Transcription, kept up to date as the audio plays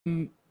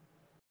Huh.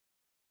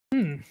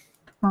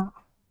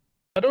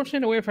 I don't see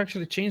any way of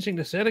actually changing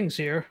the settings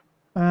here.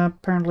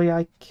 Apparently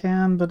I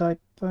can, but I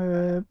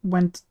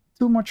went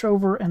too much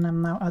over and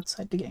I'm now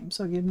outside the game,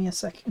 so give me a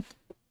second.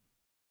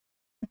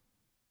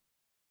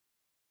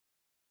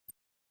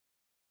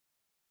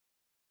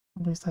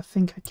 At least I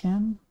think I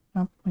can.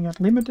 Oh, I got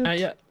limited.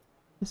 Yeah.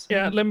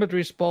 Yeah, limit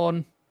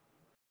respawn.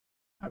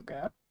 Oh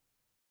god.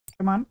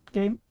 Come on,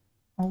 game.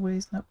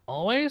 Always, no.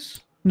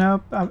 Always?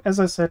 No, as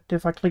I said,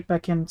 if I click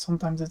back in,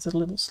 sometimes it's a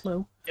little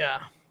slow.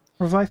 Yeah.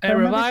 Revive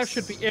paramedics? Revive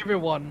should be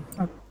everyone.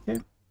 Okay.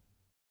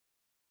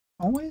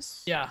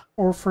 Always? Yeah.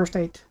 Or first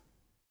aid?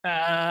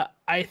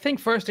 I think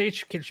first aid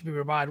should be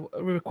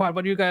required.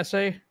 What do you guys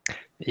say?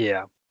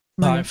 Yeah.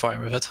 No, I'm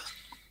fine with it.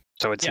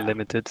 So it's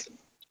limited.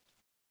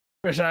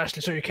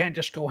 Precisely, so you can't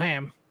just go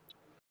ham.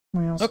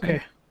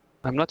 Okay.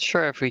 I'm not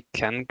sure if we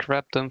can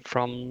grab them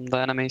from the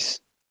enemies.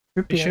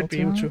 You should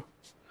be able to.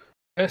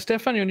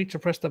 Stefan, you need to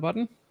press the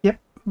button. Yep,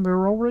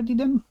 we're already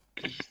done.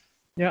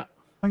 Yeah.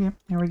 Okay,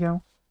 here we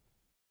go.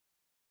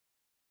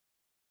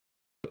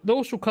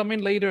 Those who come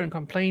in later and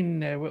complain,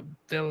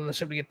 they'll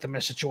simply get the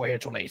message you are here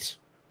too late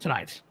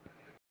tonight.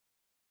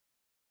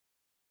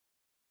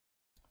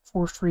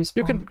 Forced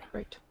respawn.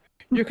 Great.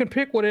 You can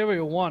pick whatever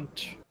you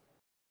want.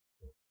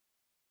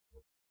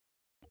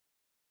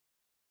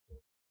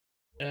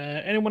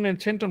 Anyone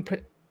intend on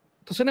play?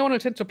 Does anyone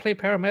intend to play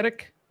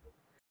paramedic?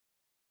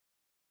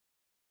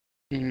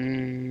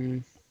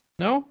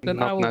 No? Then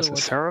not I will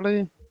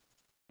necessarily.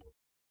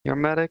 You're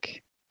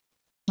medic?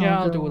 Yeah,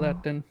 I'll do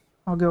that then.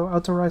 I'll go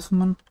auto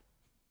rifleman.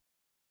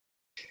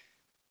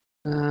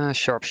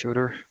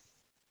 Sharpshooter.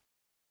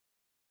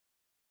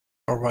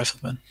 Or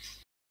rifleman.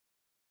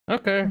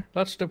 Okay,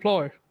 let's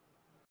deploy.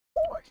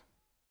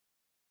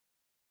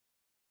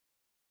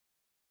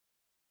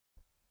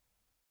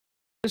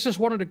 This is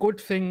one of the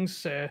good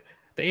things the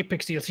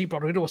Apex DLC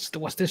brought rid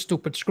was this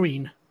stupid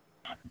screen.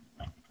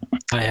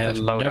 I have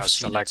the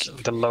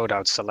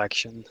loadout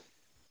selection.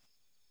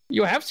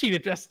 You have seen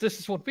it. This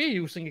is what we're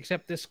using,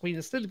 except this screen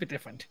is still a bit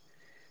different.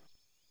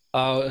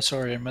 Oh,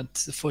 sorry. I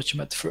thought you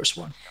meant the first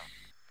one.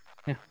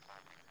 Yeah.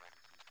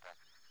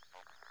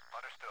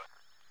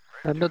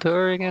 I'm not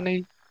hearing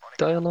any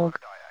dialogue.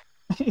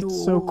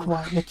 It's so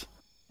quiet,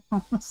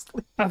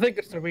 honestly. I think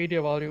it's the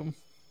radio volume.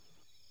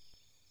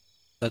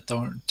 That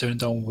don't turn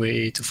down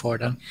way too far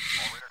then.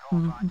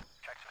 Mm-hmm.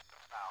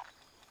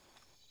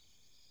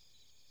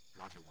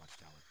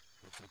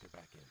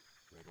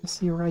 I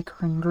see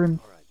Riker and Grim.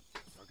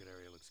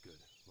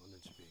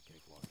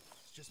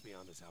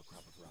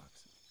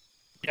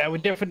 Yeah, we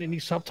definitely need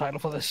subtitle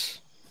for this.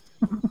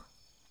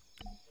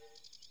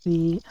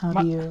 The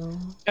audio.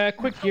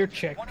 Quick gear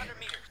check.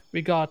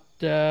 We got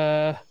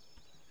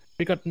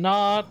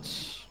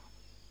knots.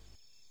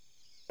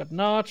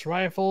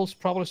 Rifles,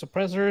 probably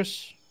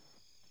suppressors.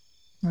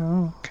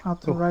 Oh,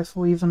 auto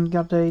rifle even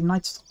got a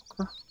Night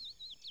Stalker.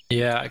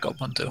 Yeah, I got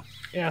one too.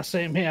 Yeah,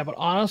 same here. But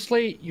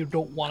honestly, you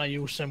don't want to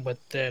use them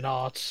with the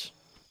knots.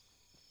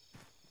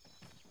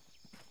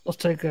 Let's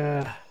take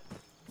a.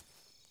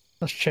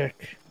 Let's check.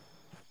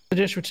 I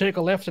suggest we take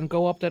a left and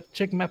go up that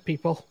check map,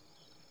 people.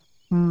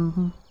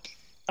 Mm-hmm.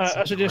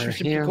 I suggest we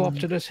simply go up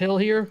to this hill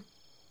here.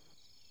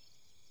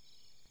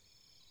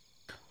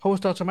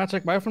 Host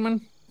automatic rifleman.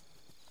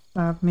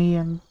 Me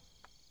and.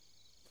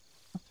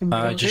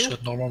 I just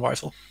got normal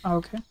rifle.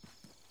 Okay.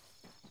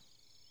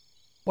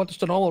 What does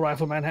the normal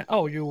rifleman have?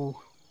 Oh, you.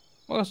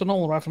 What does the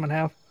normal rifleman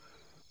have?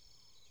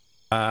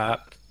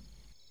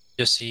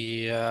 Just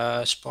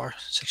the SPAR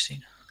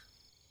 16.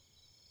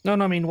 No,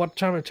 I mean what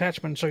type of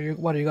attachment? So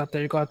what do you got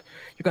there? You got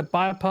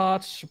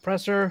bipods,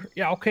 suppressor.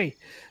 Yeah, okay.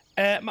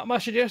 My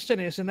suggestion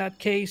is in that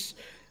case,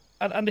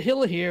 on the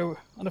hill here,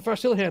 on the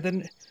first hill here,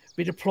 then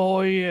we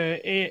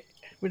deploy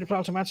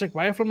automatic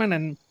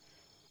rifleman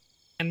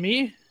and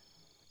me,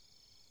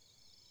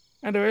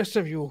 and the rest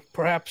of you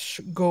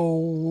perhaps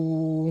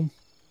go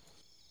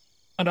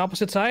on the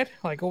opposite side,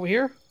 like over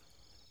here.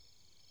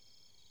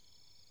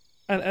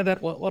 And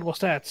that what was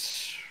that?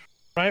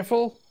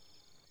 Rifle.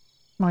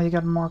 Well, you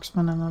got a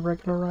marksman and a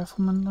regular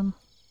rifleman then.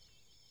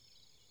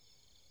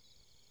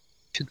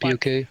 Should be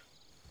okay.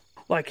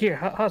 Like here,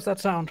 how's that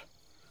sound?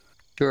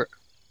 Sure.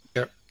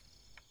 Sure.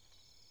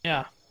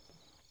 Yeah.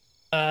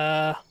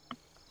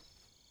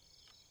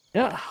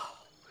 Yeah.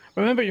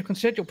 Remember, you can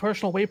set your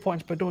personal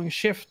waypoints by doing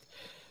shift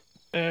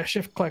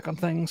click on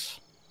things.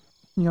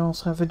 You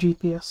also have a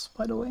GPS,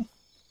 by the way.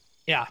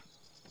 Yeah.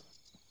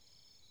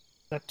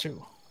 That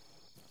too.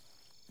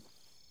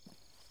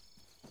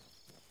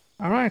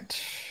 All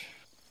right.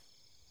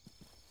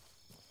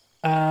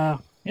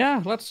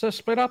 Yeah, let's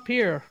split up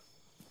here.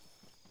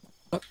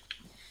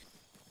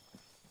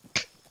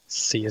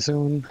 See you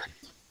soon.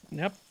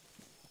 Yep.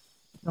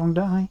 Don't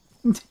die.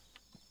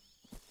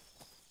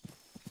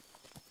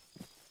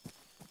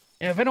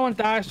 Yeah, if anyone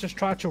dies, just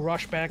try to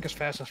rush back as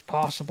fast as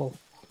possible.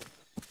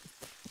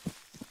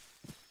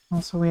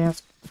 Also, we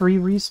have 3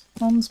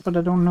 respawns, but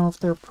I don't know if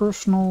they're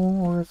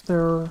personal or if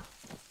they're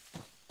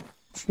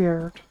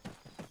shared.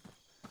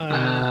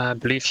 I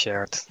believe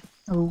shared.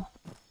 Oh.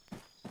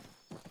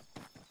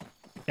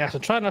 Yeah, so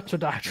try not to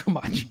die too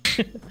much.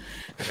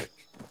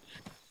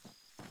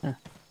 Yeah.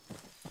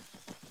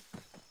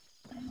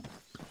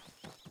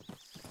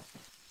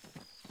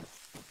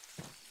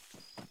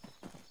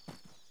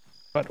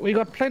 But we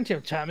got plenty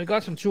of time. We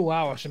got some 2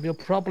 hours, and we'll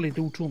probably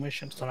do 2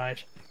 missions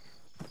tonight.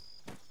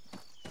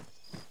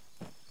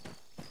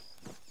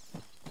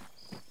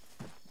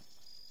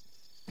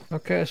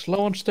 Okay,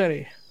 slow and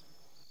steady.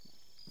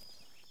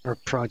 We're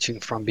approaching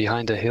from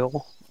behind a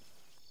hill.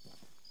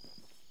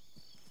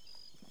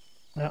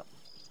 Yeah.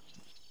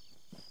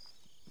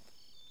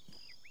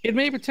 It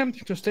may be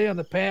tempting to stay on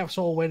the paths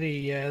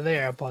already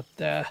there, but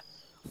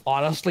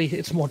honestly,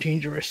 it's more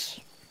dangerous.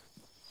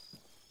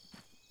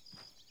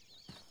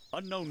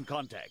 Unknown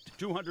contact.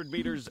 200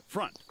 meters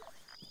front.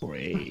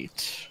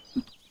 Great.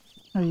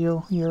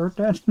 You're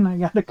dead and I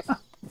gotta go.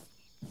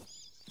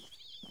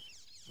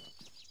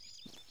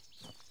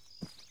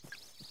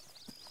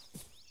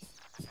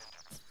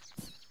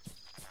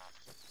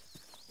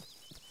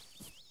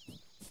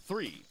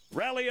 Three.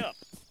 Rally up.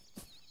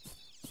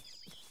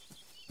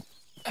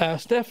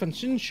 Stefan,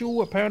 since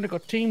you apparently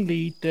got team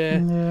lead,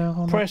 Yeah,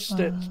 hold press up,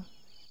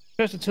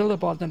 the tilde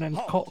button and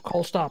then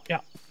call stop. Yeah.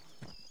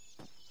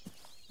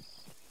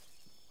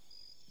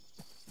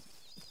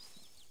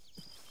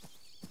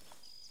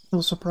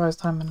 Still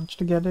surprised I managed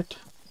to get it.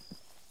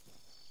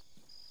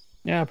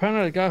 Yeah,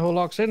 apparently the guy who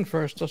logs in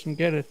first doesn't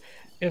get it.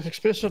 It's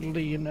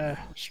explicitly in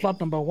slot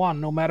number 1,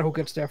 no matter who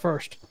gets there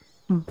first.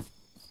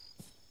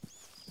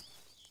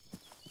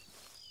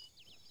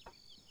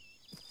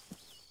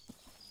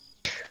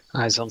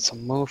 Eyes on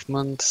some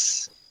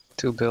movements.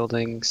 2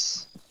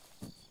 buildings.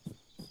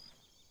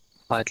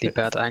 Slightly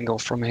bad angle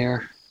from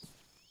here.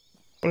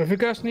 But if you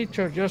guys need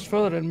to adjust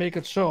further and make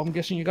it so, I'm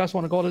guessing you guys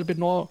want to go a little bit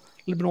more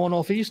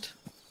northeast.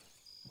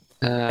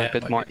 A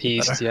bit more might be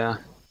east, better. yeah.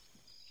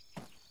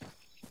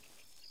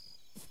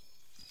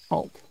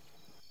 Oh.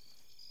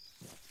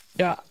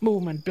 Yeah,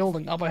 movement,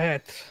 building, up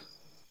ahead.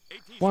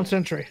 1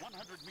 sentry.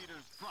 100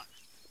 meters front.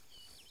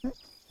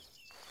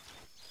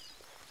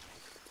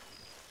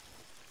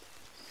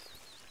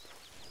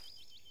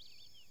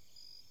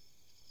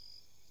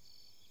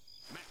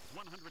 Max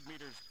 100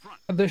 meters front.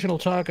 Additional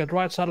target,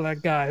 right side of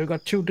that guy. We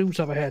got 2 dudes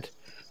up ahead.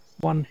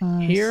 One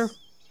Nice. here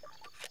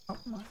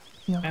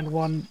Yeah. and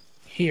one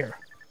here.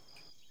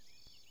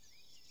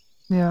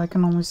 Yeah, I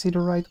can only see the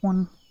right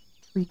one.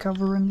 Tree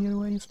cover and the other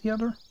way is the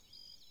other.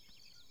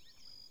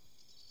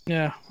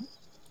 Yeah.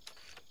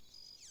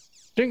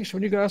 Jinx,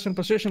 when you guys in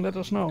position, let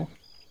us know.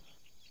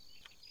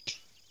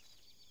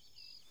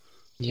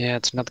 Yeah,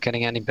 it's not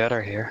getting any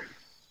better here.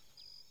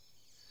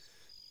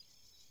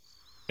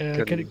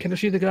 Can you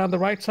see the guy on the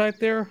right side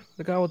there?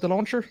 The guy with the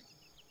launcher?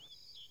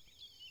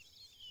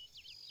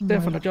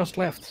 Definitely just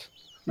left.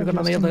 We're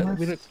gonna nail Adjusting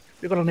that. left.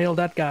 We're gonna nail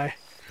that guy.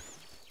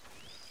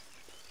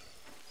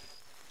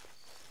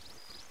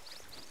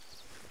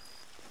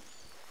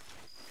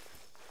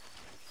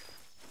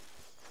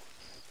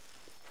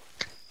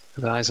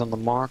 The eyes on the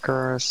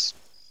markers,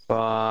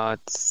 but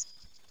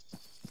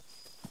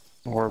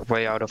we're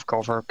way out of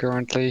cover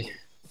currently.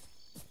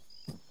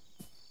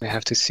 We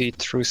have to see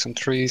through some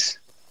trees.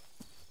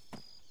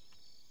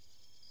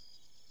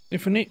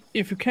 If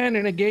you can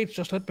engage,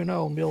 just let me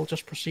know and we'll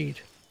just proceed.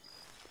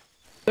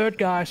 3rd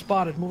guy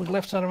spotted, moving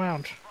left side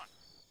around.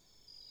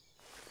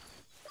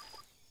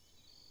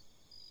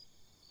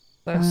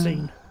 Last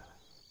scene.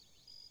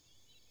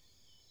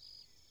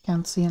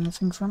 Can't see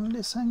anything from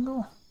this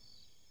angle.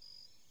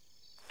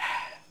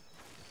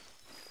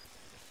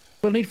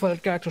 We'll need for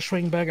that guy to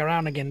swing back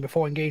around again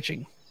before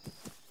engaging.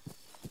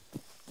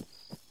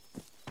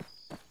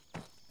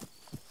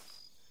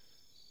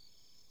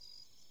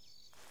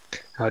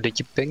 How did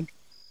you ping?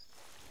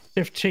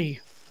 50.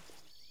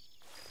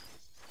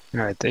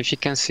 Alright, if you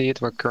can see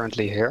it, we're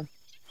currently here.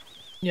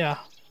 Yeah.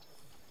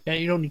 Yeah,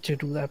 you don't need to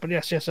do that, but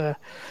yes.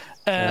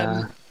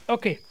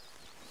 Okay.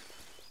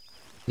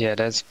 Yeah,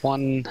 there's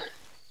one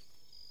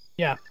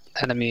Yeah.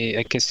 enemy.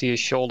 I can see his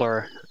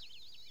shoulder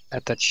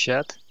at that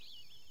shed.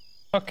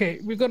 Okay,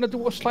 we're gonna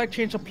do a slight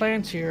change of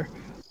plans here.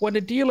 When the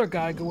dealer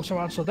guy goes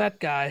around, so that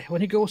guy, when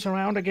he goes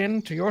around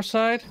again to your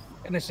side,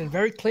 and it's in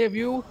very clear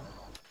view,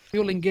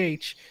 you'll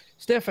engage.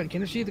 Stefan,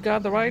 can you see the guy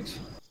on the right?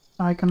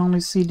 I can only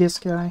see this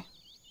guy.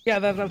 Yeah,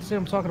 that's what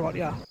I'm talking about,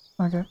 yeah.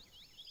 Okay.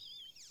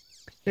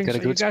 Jinx, Got a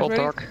are you good guys spot,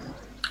 ready? Doc?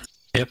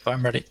 Yep,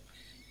 I'm ready.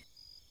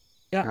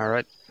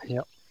 Alright,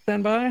 yep.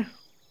 Stand by.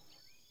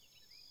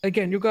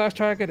 Again, you guys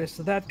target is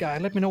to that guy.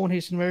 Let me know when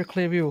he's in very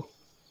clear view.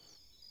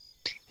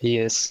 He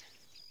is.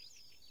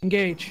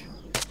 Engage.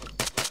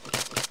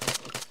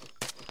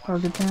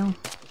 Target down.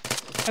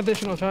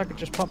 Additional target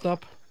just popped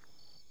up.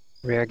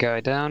 Rear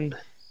guy down.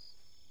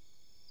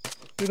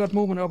 We got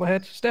movement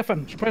overhead.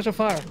 Stefan, suppressor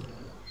fire.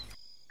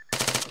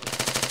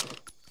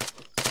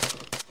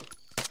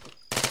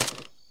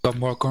 Got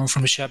more going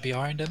from the shed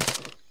behind him.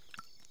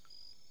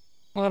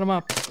 Let him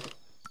up.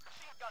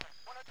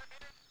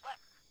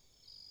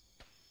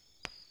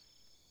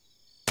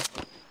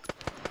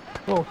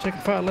 Oh, taking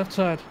fire left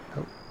side.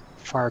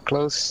 Fire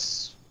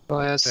close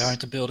by us. Behind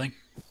the building.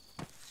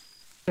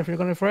 If you're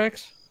gonna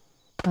frags.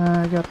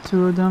 I got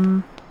 2 of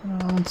them.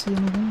 I don't see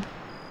anything.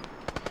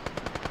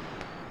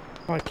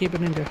 Alright, keep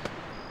it in there.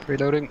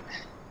 Reloading.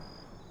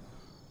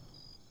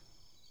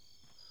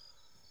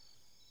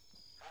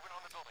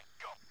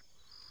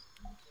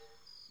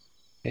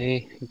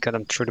 Okay, got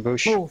him through the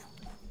bush. Move.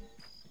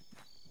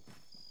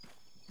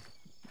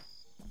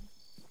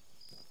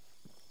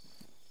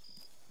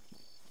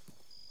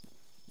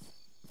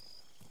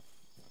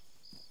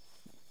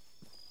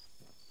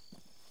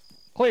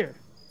 Clear.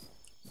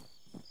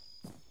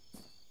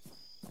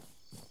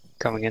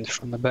 Coming in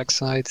from the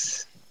backside.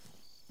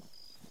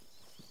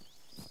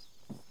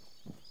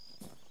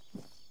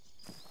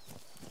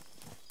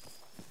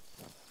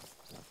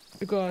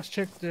 You guys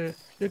check the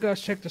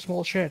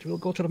small shed. We'll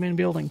go to the main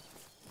building.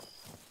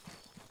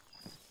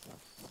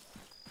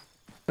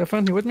 They're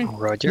friendly with me? Oh,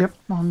 Roger. Yep,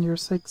 on your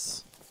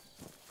 6.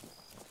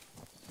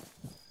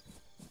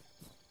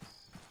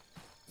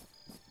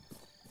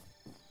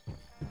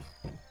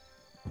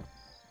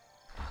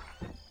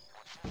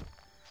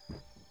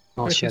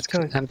 All Where's shed's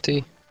this guy?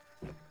 empty.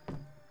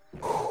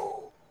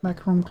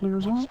 Back room clear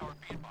as well.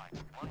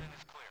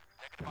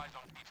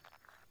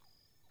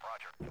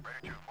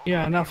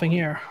 Yeah, nothing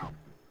here.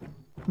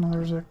 Now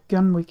there's a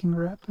gun we can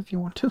grab if you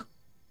want to.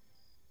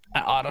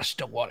 I just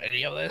don't want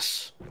any of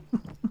this.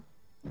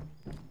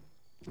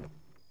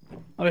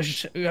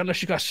 unless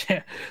you guys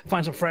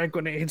find some frag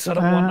grenades, I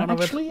don't want none of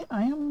it. Actually,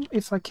 I am.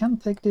 If I can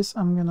take this,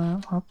 I'm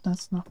gonna. Oh,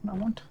 that's not what I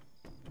want.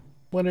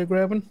 What are you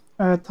grabbing?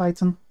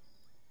 Titan.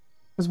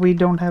 Because we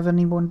don't have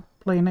anyone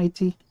playing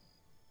AT.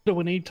 Do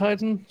we need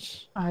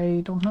Titans?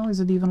 I don't know. Is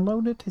it even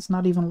loaded? It's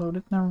not even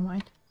loaded. Never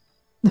mind.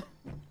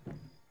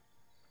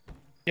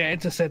 Yeah,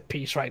 it's a set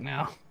piece right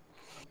now.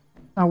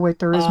 Oh wait,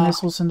 there is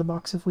missiles in the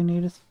box if we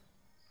need it.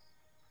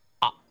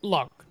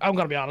 Look, I'm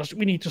gonna be honest.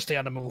 We need to stay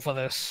on the move for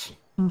this.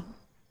 We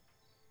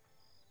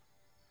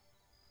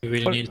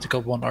really needed to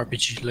got 1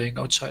 RPG laying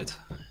outside.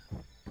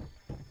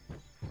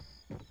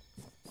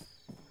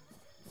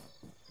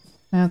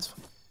 That's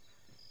fine.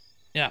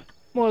 Yeah.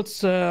 Well,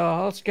 let's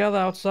gather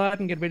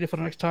outside and get ready for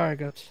the next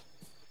target.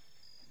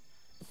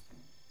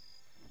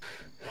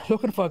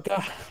 Looking for a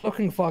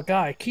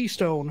guy.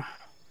 Keystone.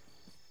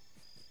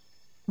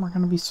 We're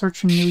gonna be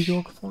searching New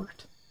York for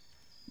it.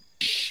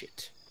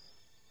 Shit.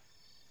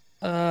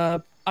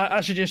 I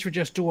suggest we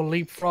just do a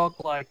leapfrog,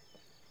 like,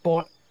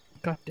 boy.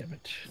 God damn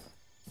it.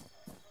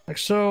 Like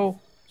so.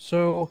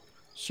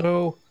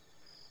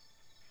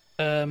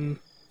 But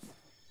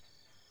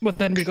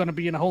then we're gonna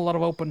be in a whole lot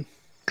of open.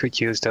 Could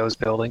use those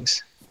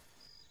buildings.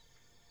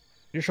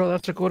 You sure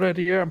that's a good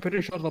idea? I'm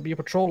pretty sure there'll be a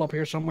patrol up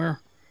here somewhere.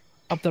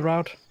 Up the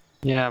route.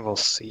 Yeah, we'll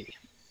see.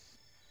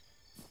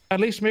 At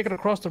least make it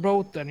across the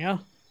road then, yeah?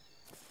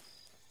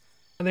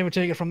 And then we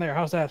take it from there.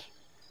 How's that?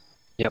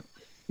 Yep.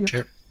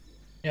 Sure.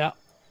 Yeah.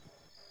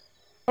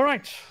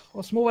 Alright,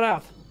 let's move it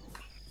out.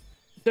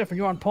 Stefan,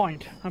 you're on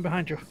point. I'm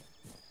behind you.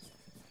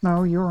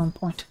 No, you're on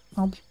point.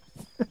 I'll be...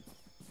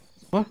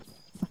 What?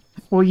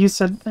 Well, you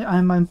said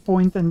I'm on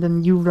point, and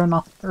then you run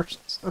off first.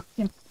 So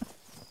you know.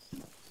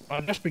 I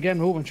just began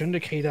moving to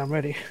indicate I'm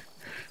ready.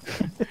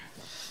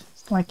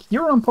 It's like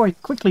you're on point.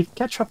 Quickly,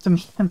 catch up to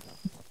me and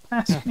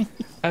pass me.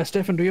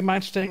 Stefan, do you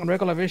mind staying on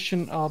regular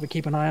vision? I'll be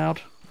keeping an eye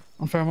out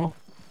on thermal.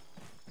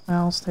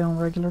 I'll stay on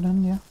regular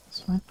then. Yeah,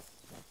 that's fine.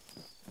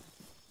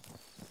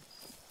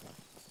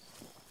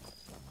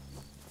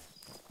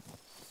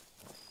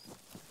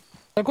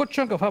 A good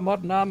chunk of how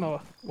modern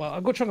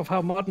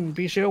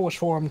BCO was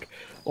formed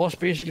was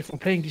basically from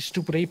playing these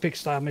stupid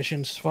Apex style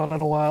missions for a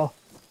little while.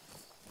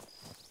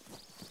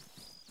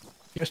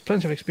 There's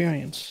plenty of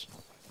experience.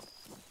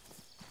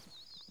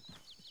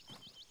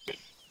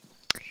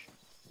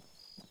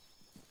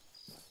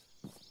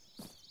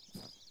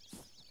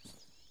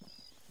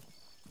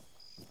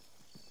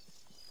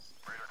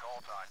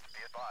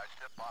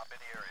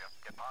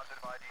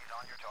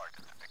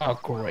 Oh,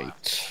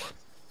 great.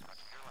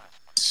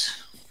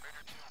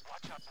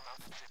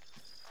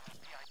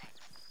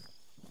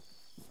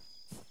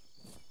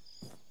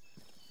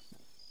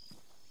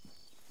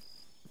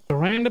 The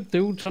random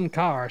dudes on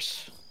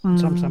cars,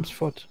 sometimes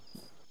foot.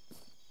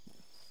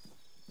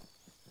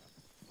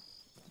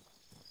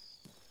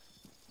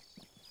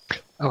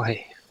 Oh,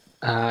 hey.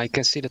 I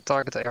can see the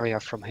target area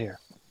from here.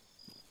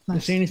 You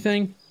see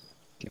anything?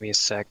 Give me a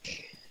sec.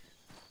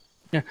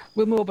 Yeah,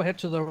 we'll move ahead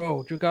to the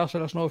road. You guys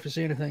let us know if you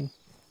see anything.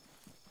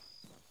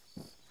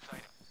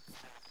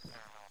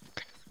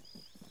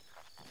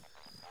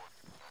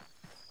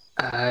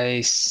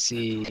 I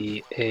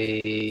see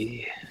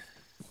a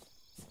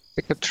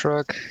pickup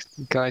truck,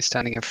 guy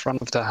standing in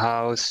front of the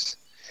house.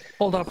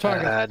 Hold up,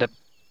 target. The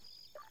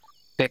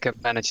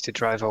pickup managed to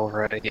drive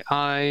over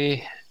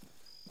AI,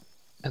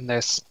 and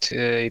there's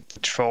a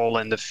patrol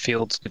in the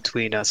fields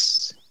between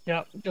us.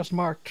 Yeah, just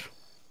marked.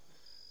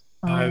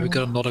 We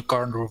got another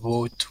car on the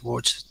road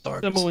towards the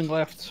They're target. moving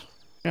left.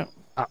 Yeah.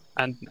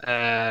 And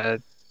a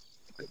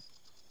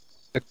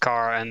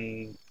car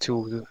and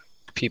 2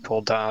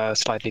 people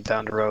slightly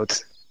down the road,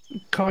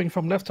 Coming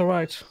from left to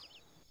right.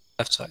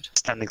 Left side.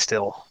 standing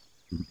still.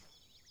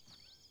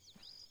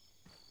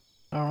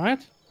 All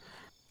right.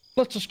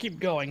 Let's just keep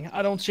going.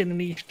 I don't see any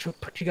need to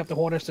pick up the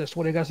water assist.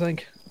 What do you guys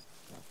think?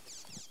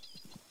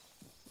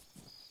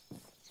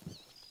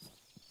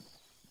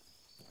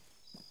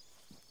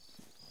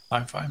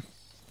 I'm fine.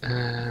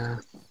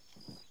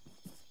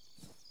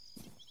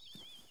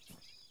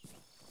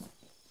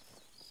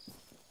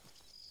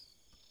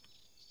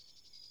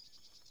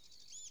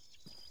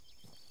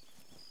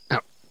 Oh,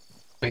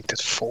 make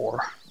that 4.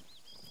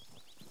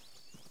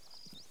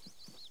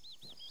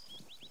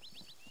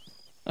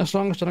 As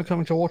long as they're not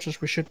coming towards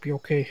us, we should be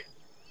okay.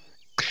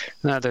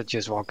 No, they're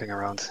just walking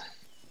around.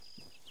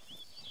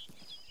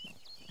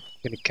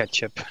 Gonna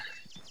catch up.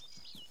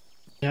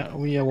 Yeah,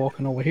 we are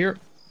walking over here.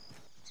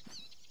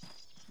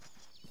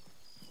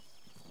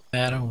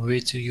 Man, I'm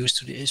way too used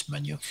to the ace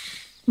menu.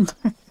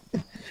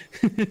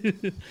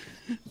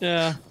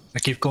 Yeah. I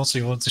keep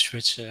constantly wanting to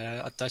switch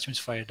attachments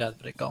via that,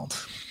 but I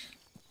can't.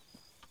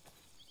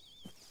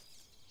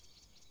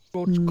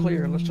 Road's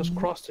clear. Let's just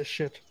cross this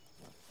shit.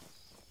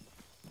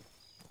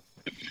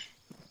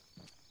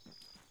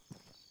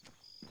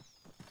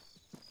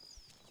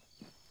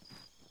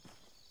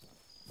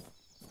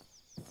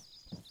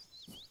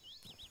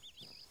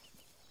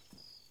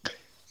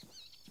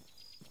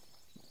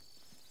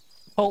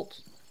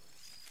 Halt.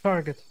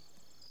 Target.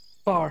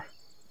 Far.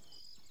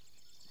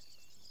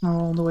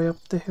 All the way up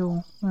the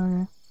hill.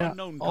 Okay. Yeah,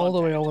 Unknown all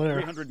the way contact, over there.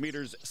 300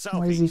 meters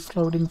Why is he southeast.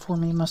 floating for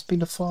me? Must be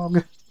the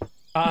fog.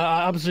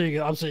 I'm seeing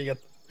it. I'm seeing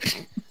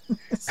it.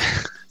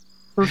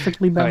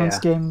 Perfectly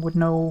balanced yeah. game with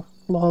no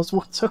flaws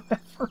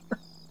whatsoever.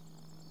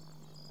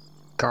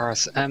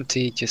 Car's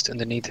empty, just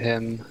underneath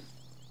him.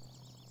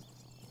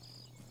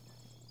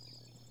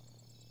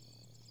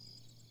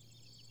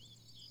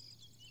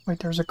 Wait,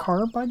 there's a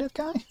car by that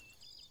guy?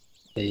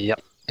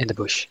 Yep, in the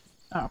bush.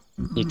 Oh.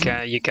 You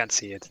can't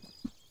see it.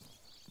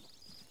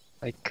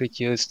 I could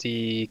use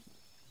the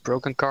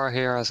broken car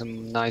here as a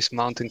nice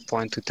mounting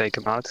point to take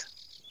him out.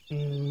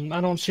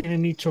 I don't see any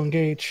need to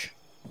engage.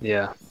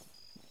 Yeah.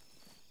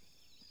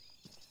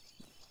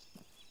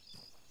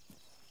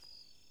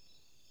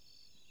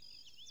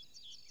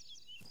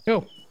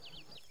 Go.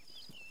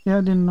 Yeah,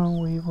 I didn't know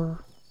we were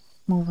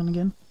moving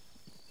again.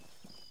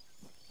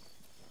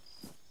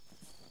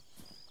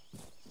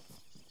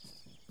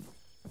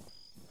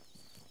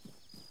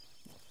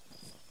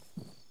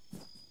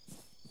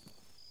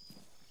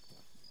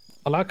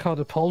 I like how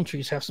the palm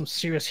trees have some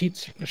serious heat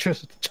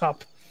signatures at the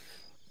top.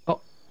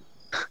 Oh,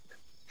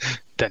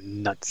 They're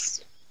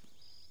nuts.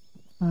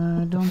 I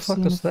what don't the fuck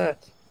see is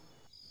that?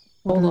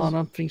 what Hold is- on,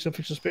 I'm seeing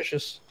something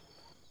suspicious.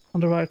 On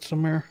the right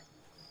somewhere.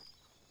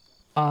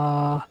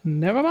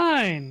 Never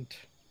mind.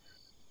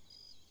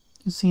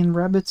 You seeing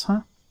rabbits,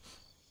 huh?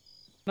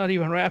 Not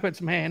even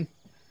rabbits, man.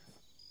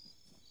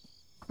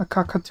 A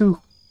cockatoo.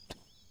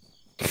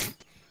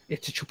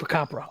 It's a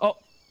chupacabra. Oh.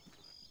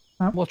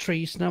 Huh? More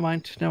trees. Never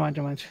mind. Never mind.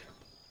 Never mind.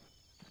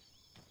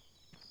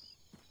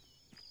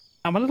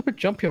 I'm a little bit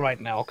jumpy right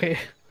now, okay?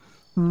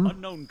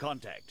 Unknown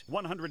contact,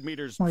 100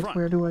 meters Wait, front.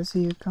 where do I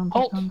see a contact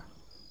Halt. on?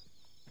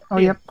 Oh,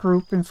 Here. yep,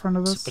 group in front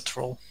of It's us. a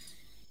patrol.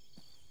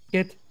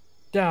 Get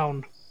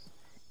down.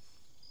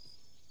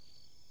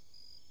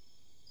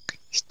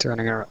 He's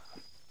turning around.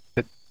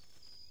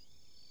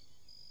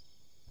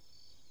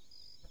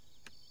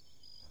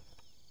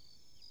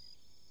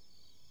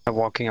 They're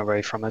walking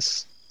away from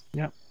us.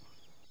 Yep.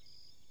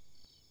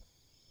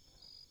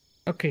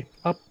 Okay,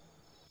 up.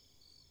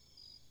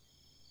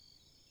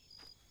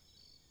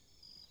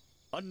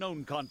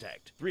 Unknown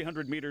contact,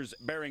 300 meters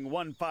bearing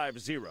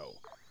 150.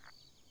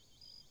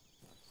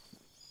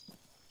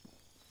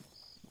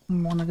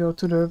 Want to go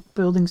to the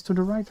buildings to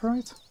the right?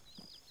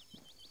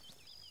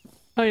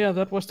 Oh yeah,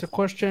 that was the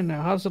question.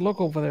 How's it look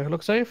over there?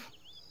 Look safe?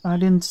 I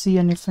didn't see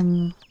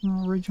anything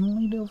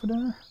originally over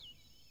there.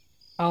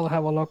 I'll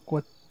have a look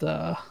with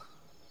the...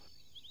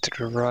 To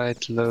the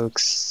right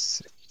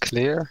looks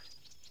clear.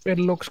 It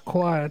looks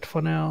quiet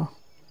for now.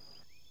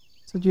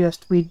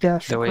 Suggest we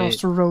dash The way-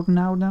 across the road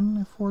now then,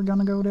 if we're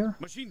gonna go there.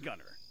 Machine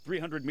gunner,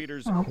 300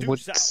 meters Oh. due Would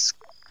south.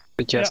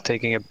 suggest Yeah.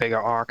 taking a bigger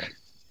arc.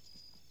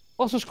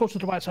 Let's just go to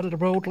the right side of the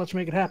road. Let's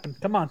make it happen.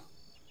 Come on.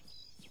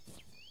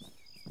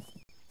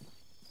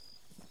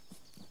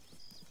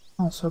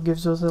 Also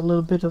gives us a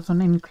little bit of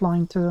an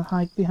incline to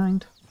hide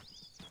behind.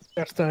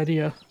 That's the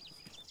idea.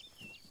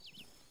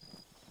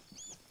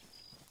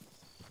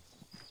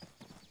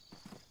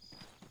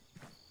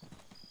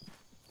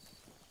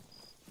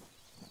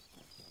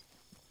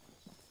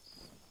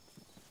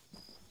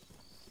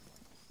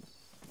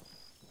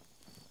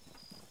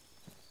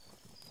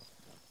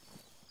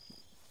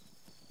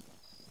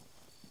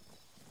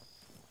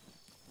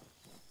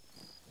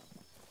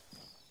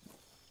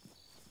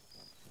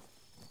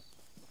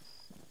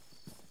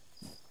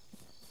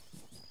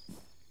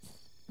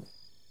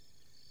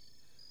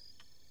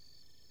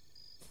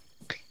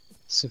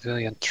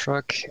 Civilian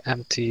truck,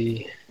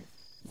 empty.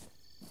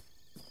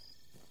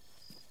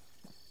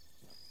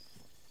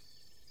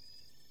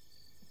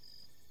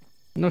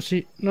 No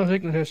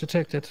signatures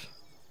detected.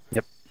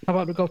 Yep. How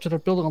about we go to the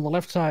building on the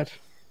left side?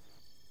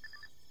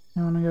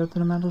 You wanna go to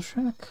the metal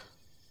shack?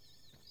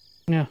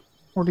 Yeah.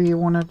 Or do you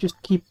want to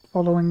just keep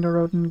following the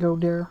road and go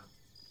there?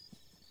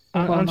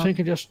 I'm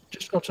thinking just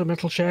go to the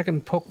metal shack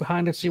and poke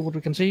behind it, see what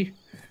we can see.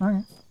 Okay.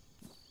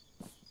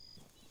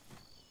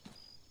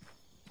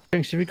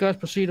 Thanks. If you guys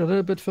proceed a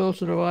little bit further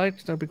to the right,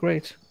 that'd be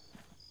great.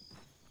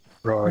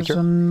 There's Roger.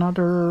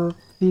 another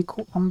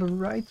vehicle on the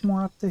right,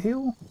 more up the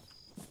hill.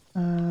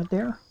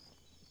 There.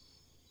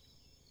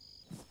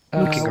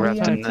 You can grab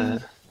Looks the, empty. you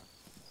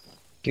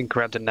can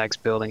grab the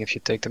next building if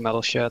you take the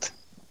metal shed.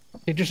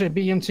 Did you say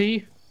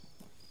BMT?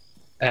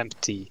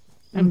 Empty.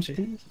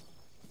 Empty.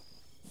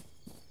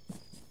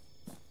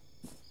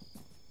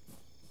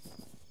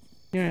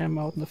 Here I am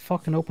out in the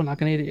fucking open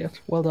like an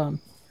idiot. Well done.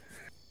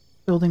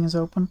 Building is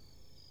open.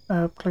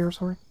 Clear,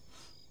 sorry.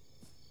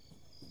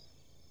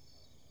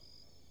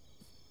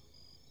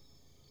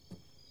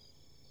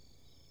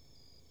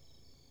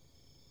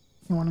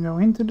 You want to go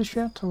into the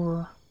shed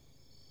or?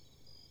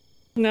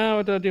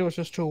 No, the idea was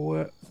just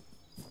to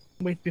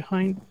wait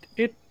behind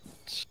it.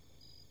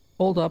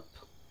 Hold up.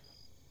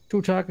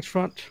 2 targets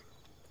front.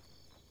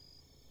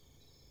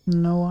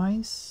 No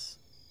ice.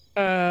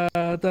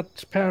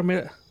 That's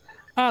paramedic.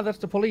 Ah, that's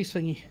the police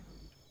thingy.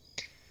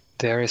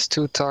 There is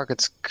 2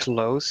 targets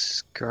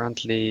close.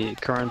 Current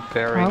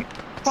bearing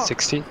Oh,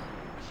 60.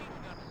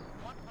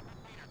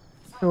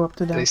 go up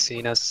to They that.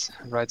 seen us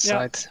right Yeah.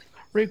 side.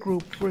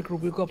 Regroup.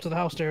 We'll go up to the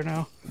house there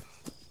now.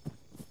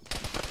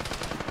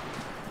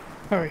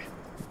 Hurry.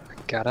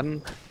 Got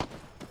him.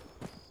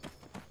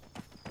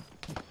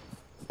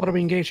 What are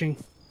we engaging?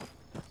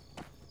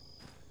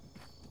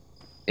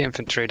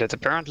 Infantry that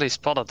apparently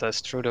spotted us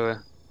through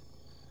the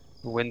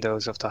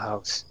windows of the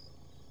house.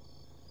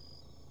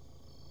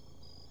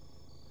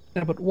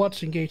 Yeah, but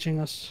what's engaging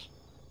us?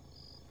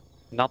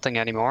 Nothing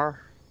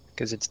anymore,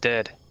 because it's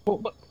dead.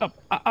 Well,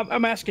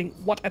 I'm asking,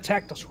 what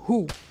attacked us?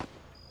 Who?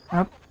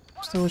 Up.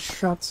 Still a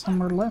shot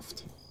somewhere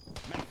left.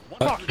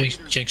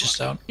 Jinx is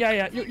down.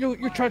 Yeah,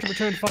 you're trying to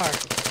return fire.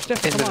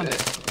 Stefan, In come on.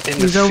 the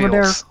He's over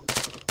there. fields.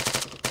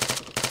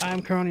 I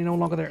am currently no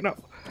longer there. No.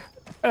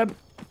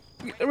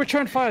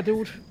 Return fire,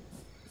 dude.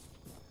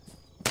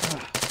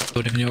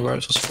 Loading new where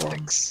it was from.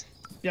 Thanks.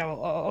 Yeah,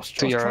 well, I was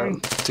To your trying.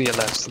 to your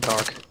left,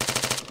 Dark.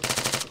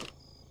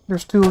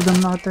 There's 2 of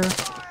them out there.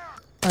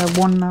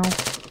 One now.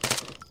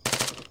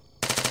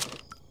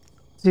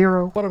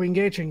 0. What are we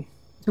engaging?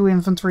 2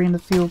 infantry in the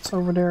fields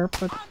over there,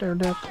 but they're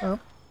dead. Oh.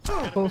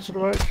 Close to the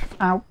right.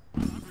 Ow.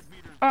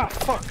 Ah,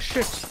 fuck,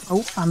 shit.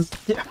 Oh, I'm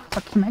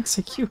fucking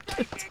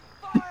executed.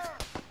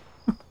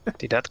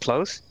 Did that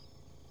close?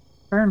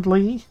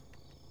 Apparently.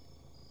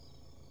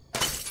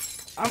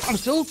 I'm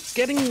still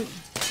waiting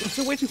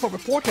for a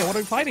report here. What are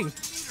we fighting?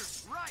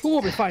 Who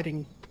are we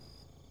fighting?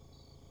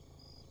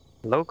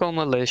 Local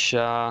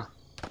militia.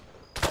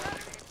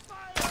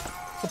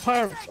 The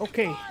pirates,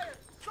 okay.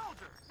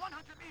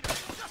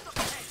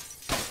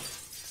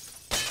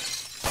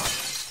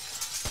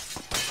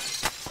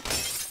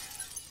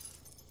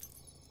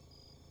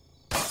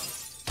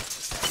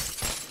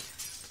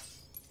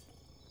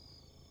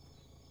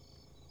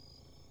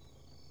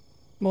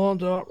 I'm on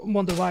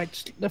the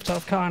right, left side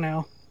of car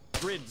now.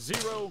 Grid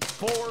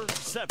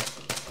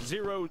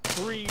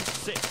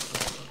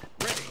 047036.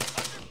 Ready.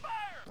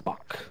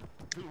 Fuck.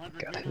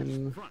 200 Got meters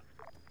him. front.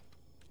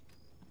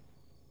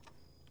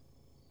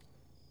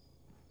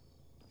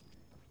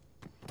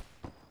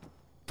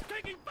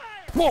 Taking fire!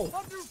 Whoa!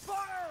 Under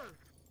fire!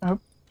 Oh.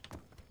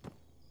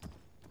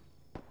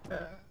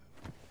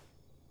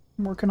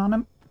 I'm working on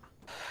him.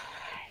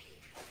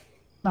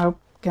 Oh,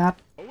 God.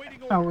 Awaiting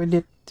Oh, orders. we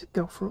did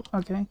go through.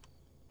 Okay.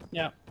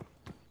 Yeah.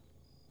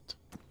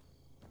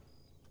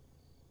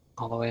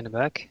 All the way in the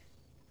back.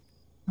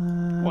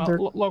 Well, they're-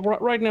 look,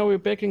 right now we're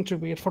begging to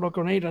be for a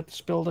grenade at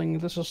this building.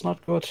 This is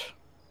not good.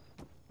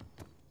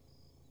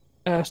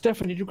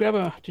 Stefan, did you grab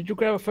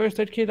a first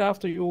aid kit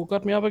after you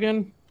got me up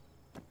again?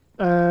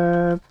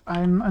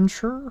 I'm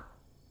unsure.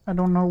 I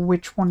don't know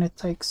which one it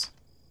takes.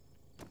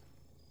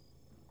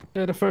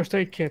 The first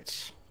aid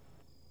kits.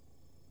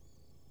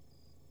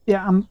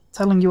 Yeah, I'm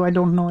telling you, I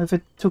don't know if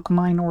it took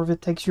mine or if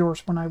it takes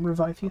yours when I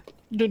revive you.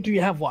 Do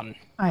you have one?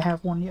 I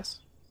have one, yes.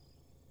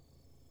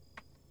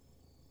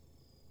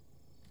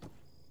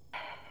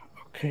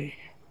 Okay.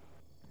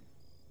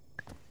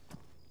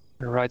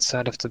 The right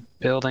side of the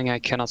building, I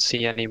cannot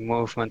see any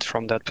movement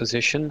from that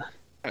position.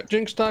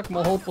 Jinx stuck,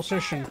 my whole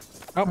position.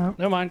 Oh, Oh.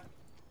 never mind.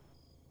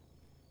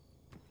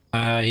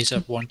 He's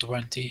at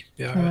 120.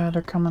 Yeah.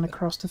 They're coming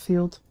across the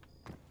field.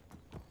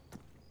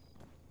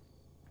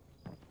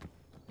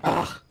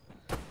 Ah,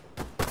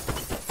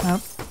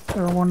 Yep,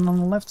 there's one on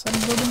the left side of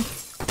the building.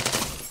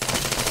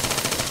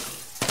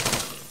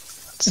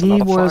 That's He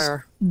another was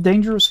fire.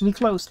 dangerously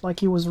close, like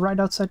he was right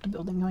outside the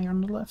building. Now you're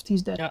on the left,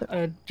 he's dead.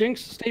 yeah.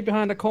 Jinx, stay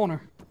behind the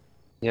corner.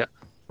 Yeah.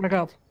 Back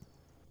out.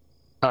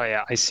 Oh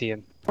yeah, I see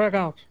him. Back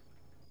out.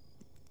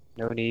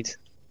 No need.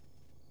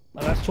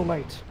 No, that's too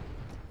late.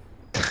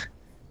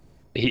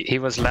 He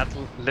was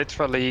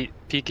literally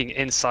peeking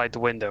inside the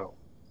window,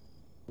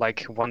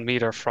 like 1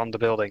 meter from the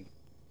building.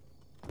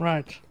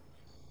 Right.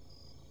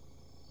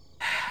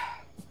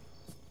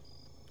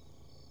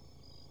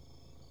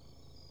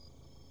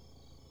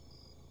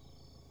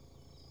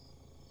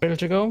 ready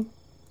to go?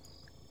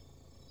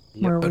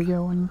 Where are we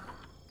going?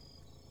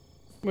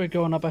 We're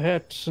going up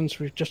ahead since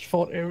we just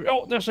fought.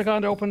 Oh, there's a guy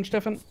in the open,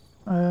 Stefan.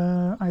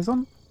 Eyes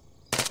on.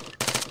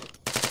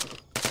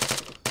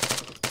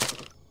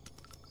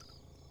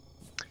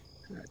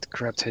 Right,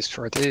 grabbed his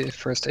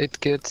first aid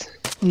kit.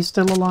 He's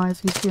still alive.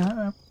 He's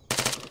behind.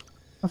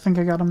 I think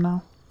I got him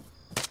now.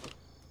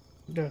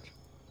 Good.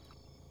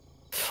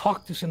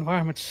 Fuck, this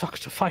environment sucks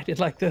to fight it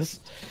like this.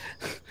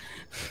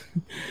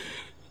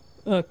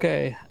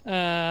 Okay.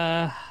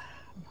 Yeah,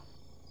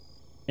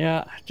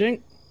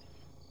 Jinx,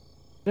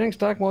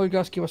 Dagmo, you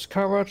guys keep us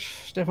covered.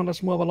 Stefan,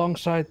 let's move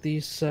alongside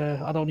these.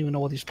 I don't even know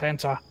what these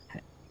plants are.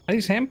 Are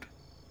these hemp?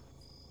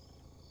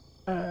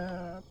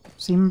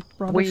 Seem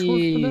rather short for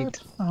Weed. that.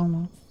 I don't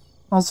know.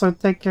 Also,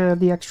 take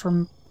the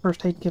extra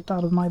first aid kit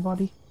out of my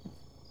body.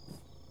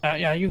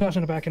 Yeah, you guys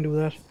in the back can do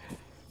that.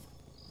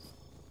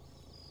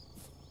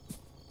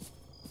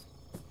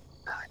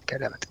 God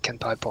damn it, can't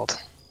buy pot.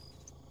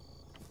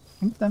 I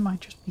think that might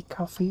just be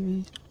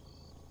coffee.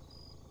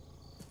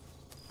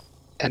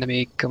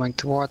 Enemy coming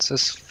towards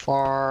us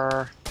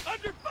far.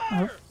 Under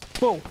fire!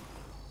 Whoa!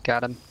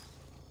 Got him.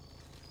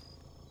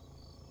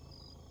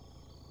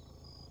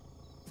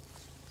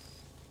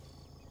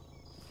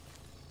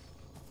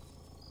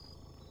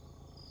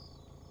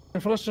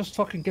 If let's just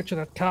fucking get to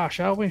that car,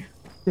 shall we?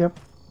 Yep.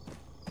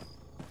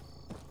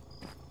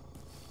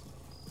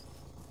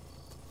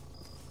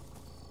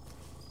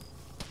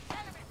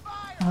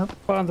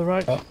 Far on the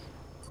right. Oh.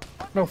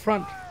 No,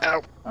 front.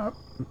 Ow.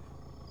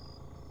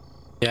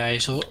 Yeah,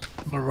 he's on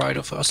the right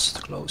of us,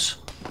 close.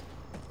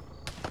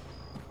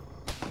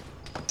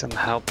 Don't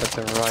help at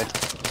the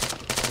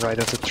right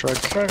of the truck.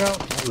 Drag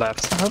out.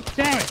 Left.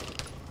 Damn it!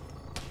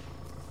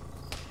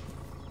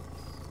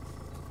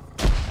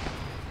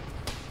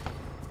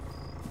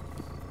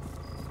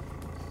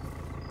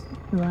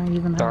 Do I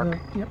even Dark.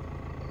 have a... Yep.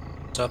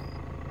 What's up?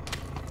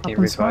 He Up and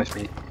revived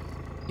smoke. me.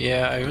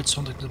 Yeah, I heard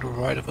something to the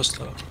right of us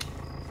though.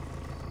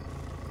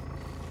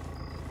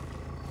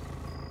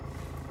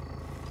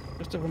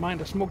 Just a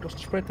reminder, smoke doesn't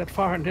spread that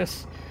far in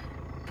this.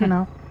 I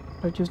know.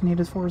 I just need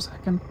it for a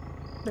second.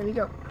 There you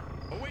go.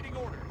 Awaiting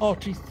orders. Oh,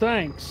 gee,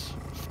 thanks.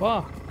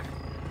 Fuck.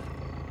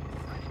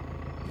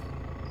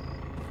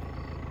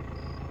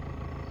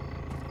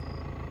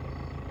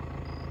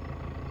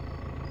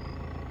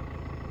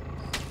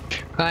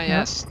 Ah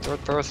yes,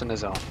 third person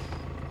is on.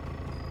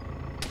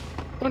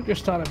 Don't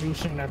just start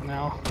abusing that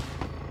now.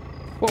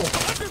 Whoa.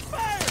 Under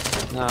fire!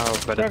 No,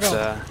 but Drag it's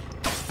out.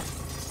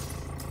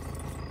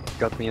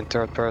 got me in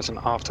third person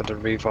after the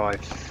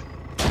revive.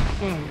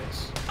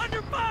 Yes.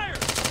 Under fire!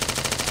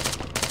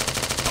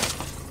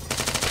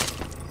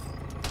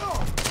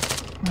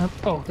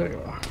 Oh, there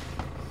you are.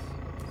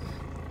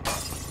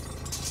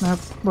 Yep.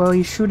 Well,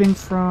 he's shooting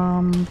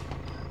from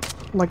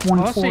like I see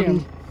 140.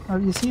 him. Oh,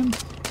 you see him?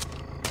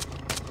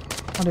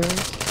 Oh, there he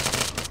is.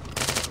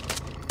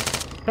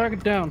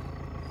 Target down.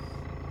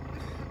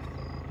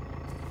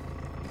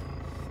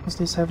 Does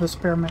this have a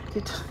spare med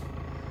kit?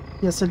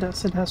 Yes, it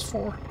does. It has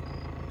 4.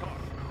 Caution,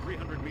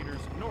 300 meters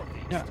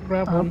northeast. Yeah,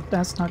 grab Oh, one.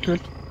 that's not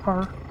good.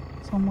 Car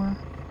somewhere.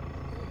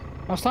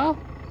 Hostile?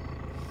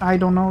 I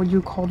don't know.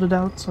 You called it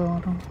out, so I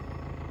don't.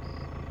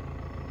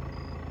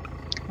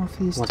 Or if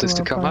he's Want still us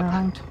to out come up?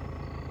 behind.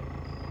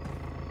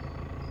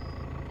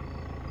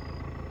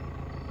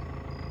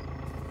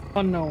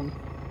 Unknown.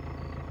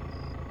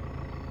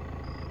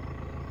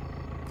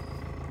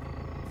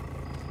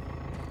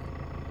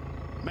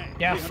 Man,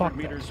 Yeah, 300 fuck that.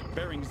 meters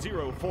bearing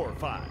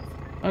 045.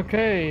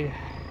 Okay.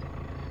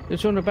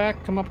 It's on the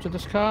back, come up to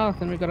this car,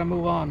 then we gotta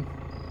move on.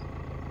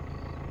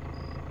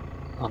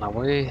 On our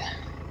way.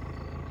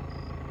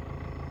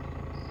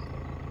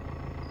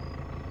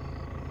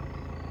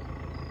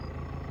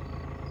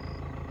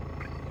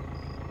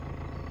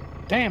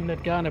 Damn,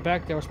 that guy in the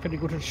back there was pretty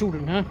good at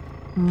shooting, huh?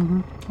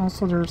 Mm-hmm.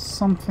 Also, there's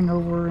something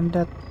over in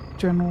that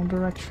general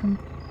direction.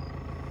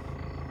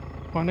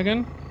 One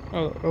again?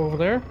 Oh, over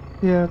there?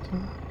 Yeah,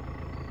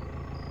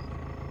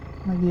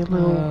 maybe a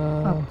little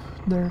Uh, up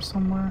there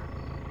somewhere.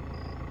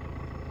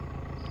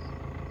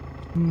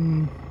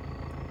 Hmm.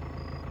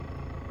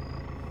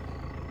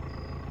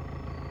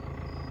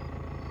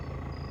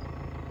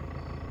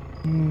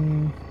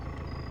 Hmm.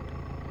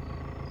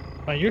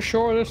 Are you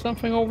sure there's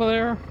something over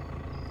there?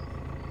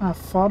 I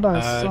thought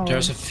I saw.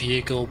 There's a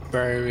vehicle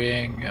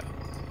bearing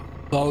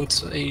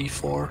about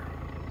 84.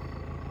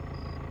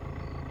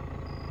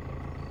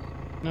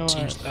 No,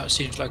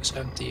 Seems like it's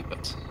empty,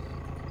 but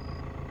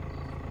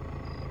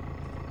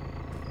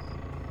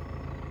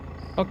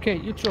Okay,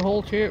 you two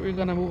hold here, we're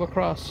gonna move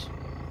across.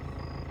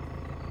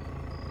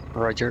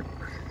 Roger.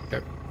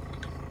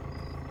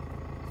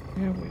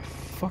 Here we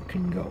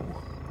fucking go.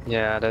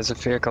 Yeah, there's a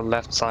vehicle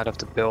left side of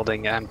the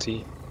building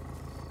empty.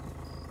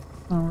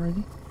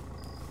 Already.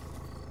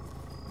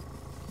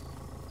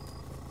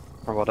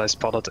 Or what I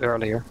spotted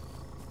earlier.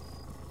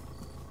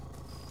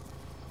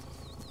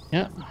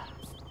 Yeah.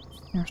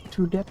 There's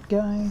 2 dead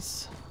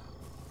guys.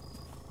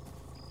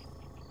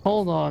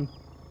 Hold on.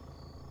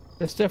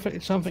 There's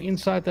definitely something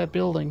inside that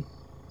building.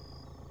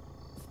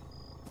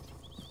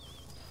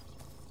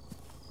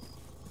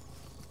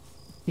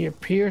 He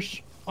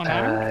appears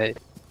unarmed.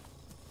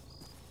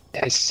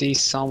 I see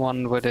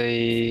someone with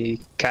a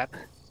cap.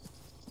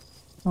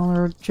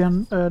 Well,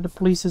 the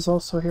police is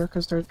also here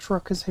because their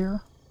truck is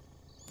here.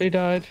 They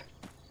died.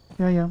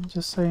 Yeah, I'm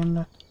just saying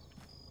that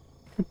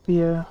could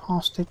be a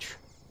hostage.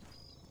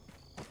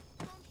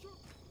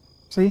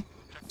 See?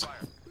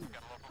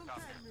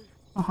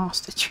 A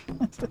hostage.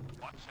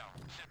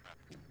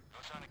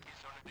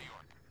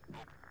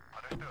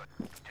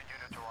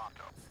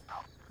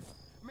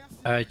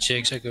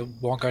 Jinx, I got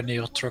one guy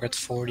near a truck at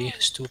 40.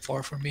 It's too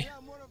far for me.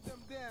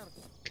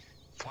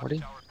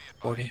 40?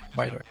 40,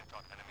 by the way.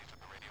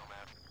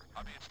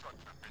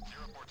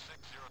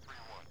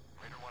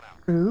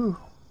 Ooh.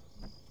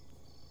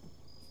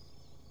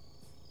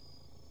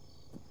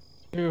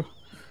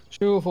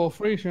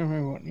 243,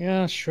 everyone.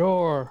 Yeah,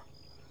 sure.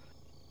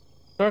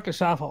 Directly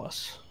south of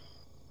us.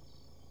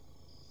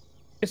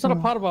 It's not a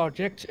part of our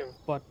objective,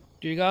 but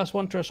do you guys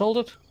want to assault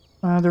it?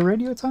 The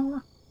radio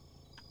tower?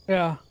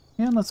 Yeah.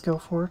 Yeah, let's go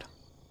for it.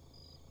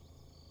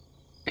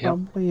 Yep.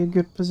 Probably a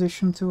good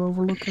position to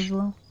overlook as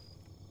well.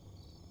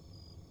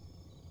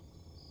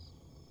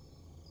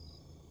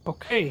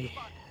 Okay.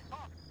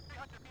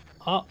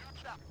 Behind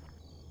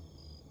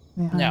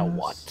Now us.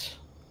 what?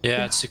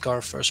 Yeah, it's the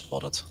car first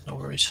spotted. No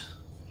worries.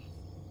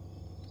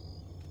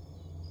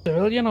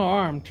 Civilian or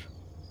armed?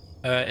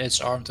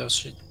 It's armed. I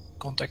was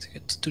contacting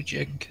it to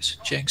Jinx.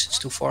 Jinx, it's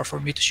too far for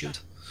me to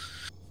shoot.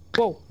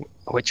 Whoa.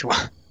 Which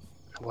one?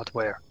 What,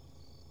 where?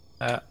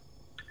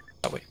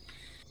 Oh wait.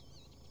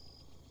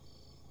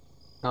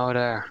 Oh,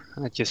 there.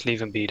 Just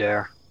leave him be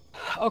there.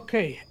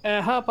 Okay.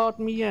 How about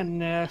me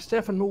and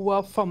Stefan move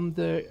up from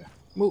the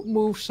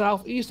move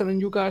southeast, and then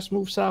you guys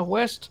move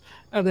southwest,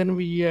 and then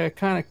we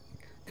kind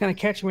of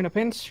catch him in a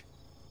pinch.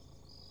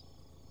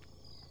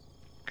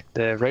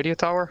 The radio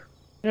tower?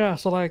 Yeah.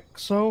 So like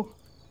so.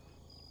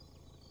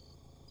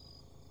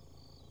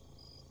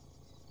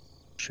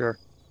 Sure.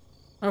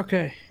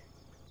 Okay.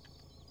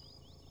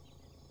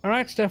 All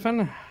right,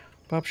 Stefan.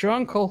 Bob's your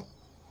uncle.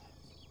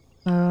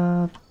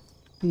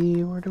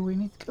 Where do we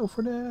need to go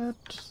for that?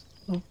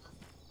 Oh.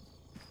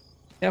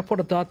 Yeah, put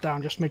a dot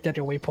down. Just make that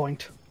your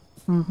waypoint.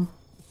 Mm-hmm.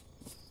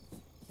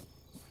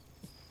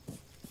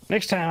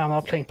 Next time I'm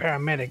not playing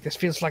paramedic. This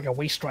feels like a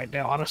waste right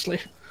now, honestly.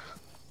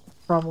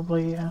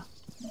 Probably, yeah.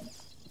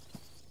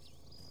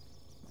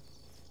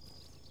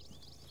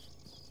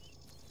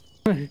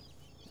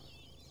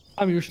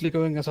 I'm usually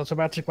going as a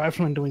automatic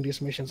rifleman doing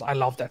these missions. I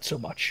love that so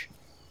much.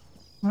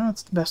 Well,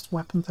 it's the best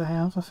weapon to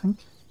have, I think.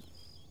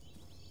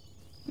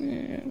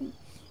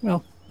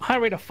 Well, high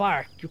rate of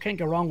fire. You can't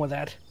go wrong with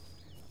that.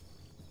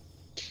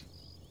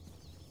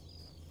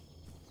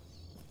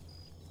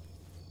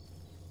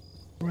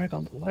 Right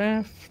on the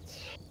left.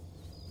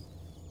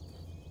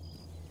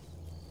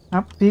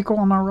 Up, vehicle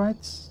on our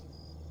right.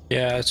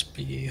 Yeah, it's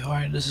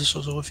behind. This is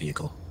also a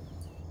vehicle.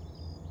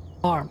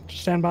 Armed.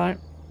 Stand by.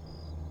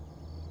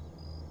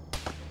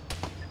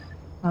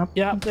 Up.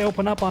 Yeah, they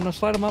open up on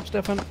us. Light them up,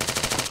 Stefan.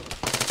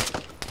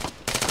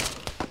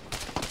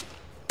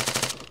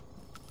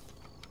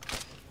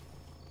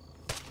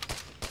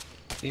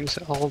 Seems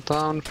all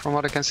down from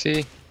what I can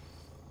see.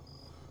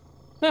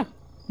 Huh.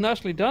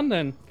 Nicely done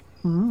then.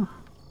 Mm.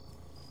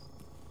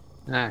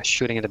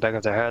 Shooting in the back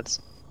of their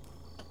heads.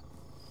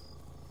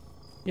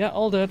 Yeah,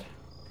 all dead.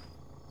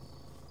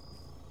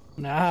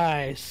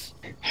 Nice.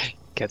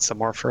 Get some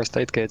more first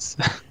aid kits.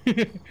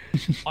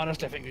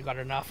 Honestly, I think we got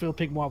enough. We'll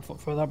pick more up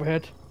further up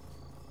ahead.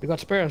 We got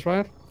spares,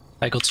 right?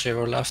 I got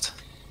 0 left.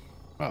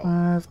 Oh.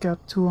 I've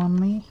got 2 on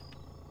me.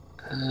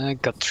 I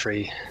got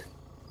 3.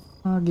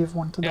 I'll give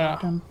 1 to Yeah.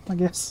 that then, I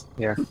guess.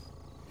 Here.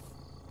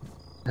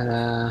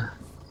 And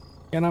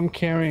I'm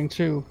carrying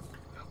 2.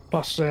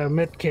 Plus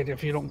med kit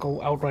if you don't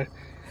go outright.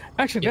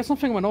 Actually, that's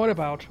something I'm annoyed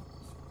about.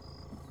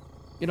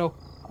 You know,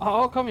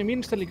 how come you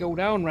instantly go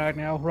down right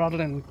now rather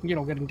than, you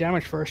know, getting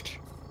damaged first?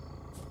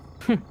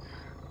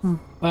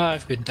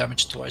 I've been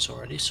damaged twice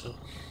already, so...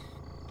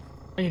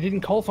 And you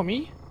didn't call for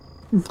me?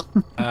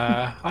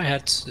 I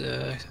had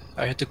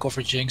to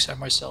cover Jinx and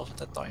myself at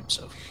that time,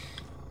 so...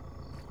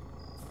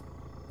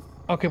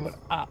 Okay, but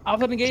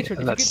after the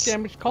engagement, if you get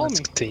damaged, call me. Let's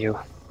continue.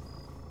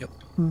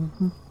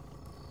 Mm-hmm.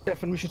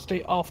 Stefan, we should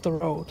stay off the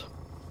road.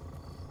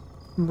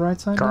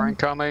 Right side Car then?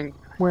 incoming.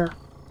 Where?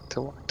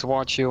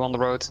 Towards you on the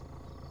road.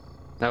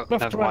 No, Left,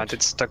 never right. mind.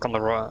 It's stuck on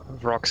the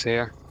rocks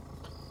here.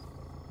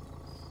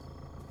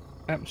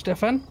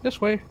 Stefan,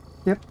 this way.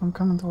 Yep, I'm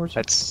coming towards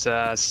you. It's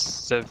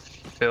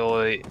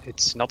civilian.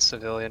 It's not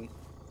civilian.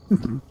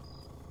 Can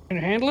you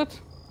handle it?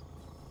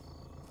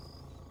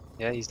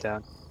 Yeah, he's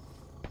down.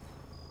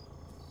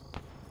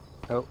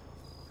 Oh,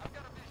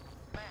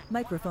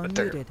 Microphone but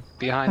they're muted.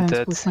 behind Thanks,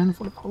 that. Bushman,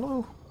 for the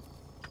follow.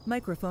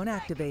 Microphone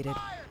activated.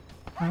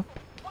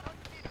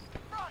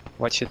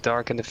 Watch it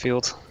dark in the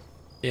field.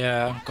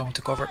 Yeah, I'm going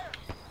to cover.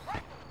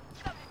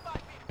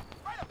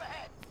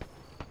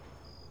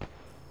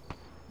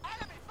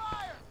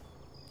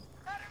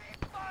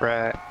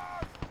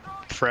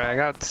 Frag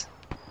out.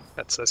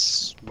 That's a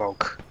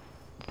smoke.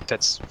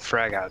 That's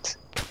frag out.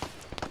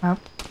 Up.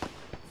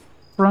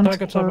 front.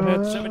 Targets up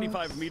ahead.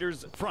 75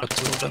 meters front. Got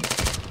 2 of them.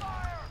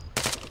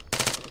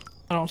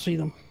 I don't see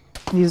them.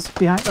 He's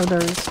behind. Oh,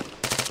 there he is.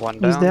 One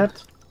He's down. dead.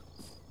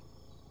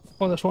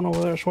 Oh, there's one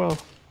over there as well.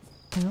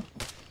 Yeah.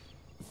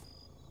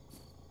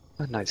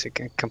 Oh, nice, you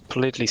can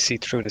completely see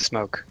through the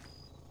smoke.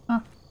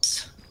 Yep,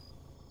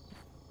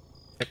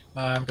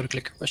 I'm gonna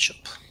click a shop.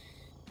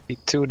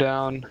 Two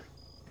down.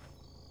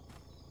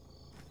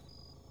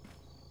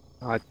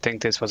 I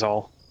think this was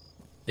all.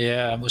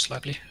 Yeah, most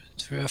likely.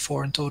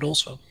 4 in total,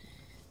 so.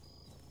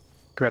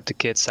 Grab the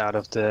kids out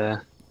of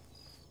the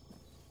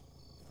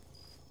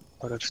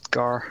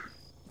car.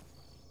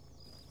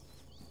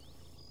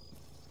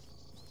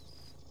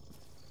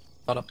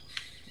 Got him.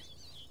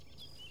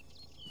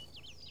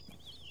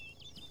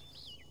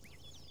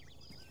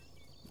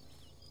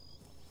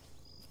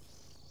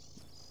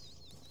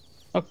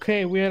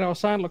 Okay, we had our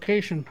assigned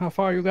location. How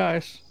far are you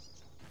guys?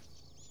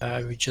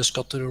 We just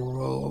got to the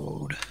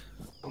road.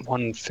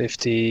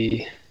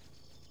 150.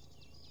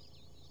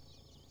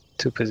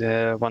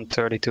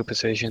 132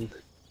 position.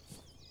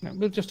 Yeah,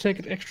 we'll just take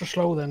it extra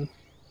slow then.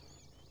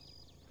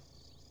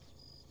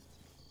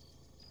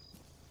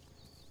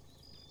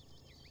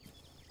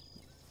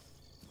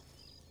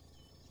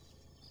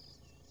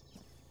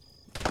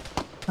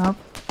 Up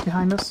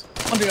behind us.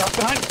 On the up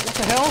behind. What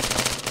the hell?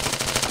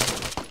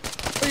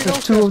 Where you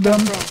There's those 2 guys of them.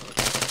 come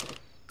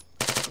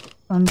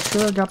from?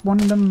 Unsure. Got one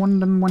of them. One of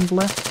them went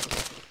left.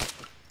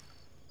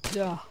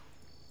 Yeah.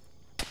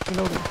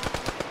 Reloading.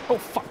 Oh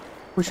fuck.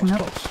 Pushing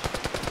That up. was close.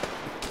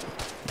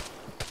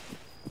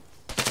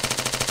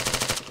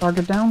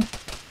 Target down. I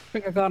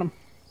think I got him.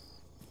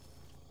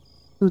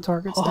 2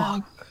 targets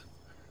down.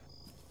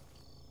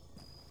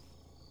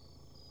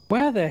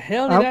 Where the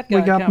hell did Up. that guy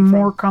We got come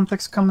more from?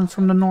 contacts coming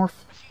from the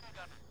north.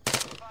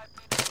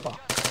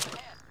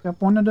 Got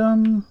one of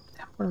them.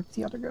 Damn, where did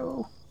the other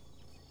go?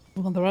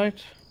 On the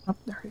right. Up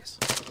there he is.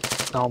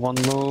 Now one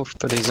move,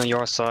 but he's on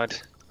your side.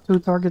 2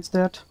 targets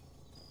dead.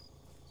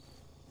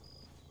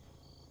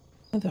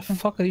 Where the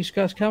fuck are these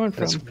guys coming from?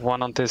 There's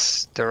one on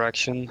this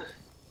direction.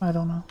 I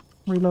don't know.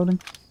 Reloading.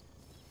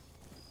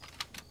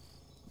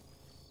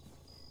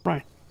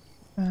 Right.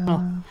 Uh,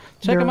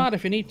 Check them they're- out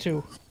if you need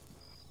to.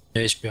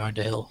 Yeah, he's behind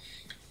the hill.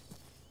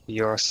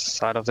 Your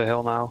side of the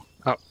hill now.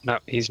 Oh, no,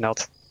 he's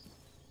not.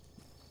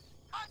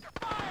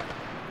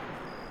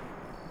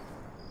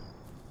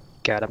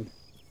 Get him.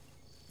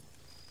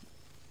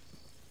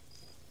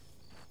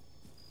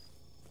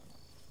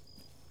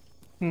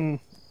 Hmm.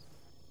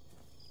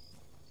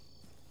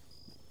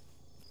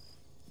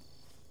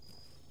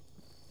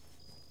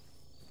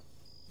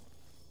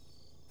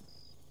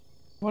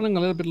 Running a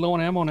little bit low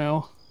on ammo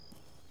now.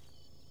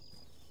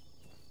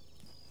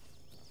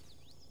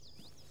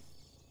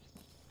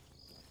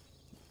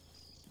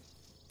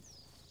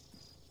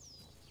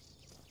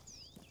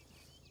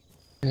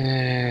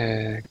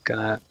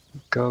 Gonna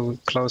go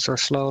closer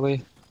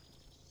slowly.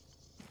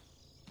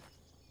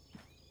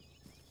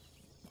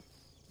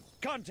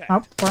 Contact.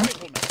 Up front.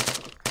 Rifleman.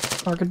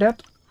 Target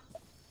dead.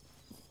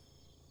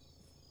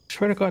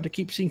 Swear to God, to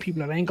keep seeing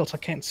people at angles I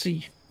can't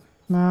see.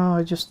 No,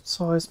 I just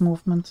saw his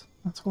movement.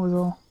 That's was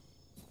all.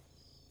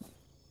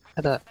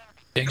 Had a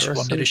Things one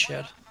person. near the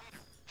shed.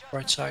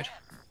 Right side.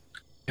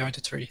 Behind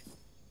the tree.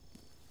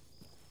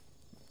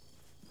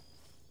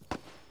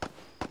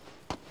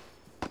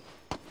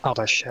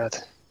 other shed.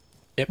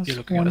 Yep, you're There's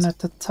looking at one it. at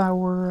the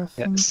tower,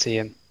 I Yeah, think. see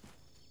him.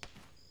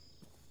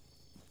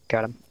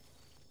 Got him.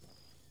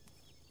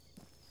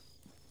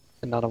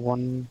 Another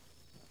one.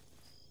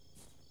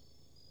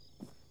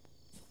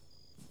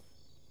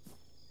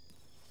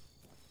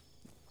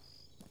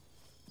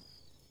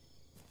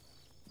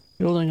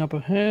 Building up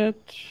ahead.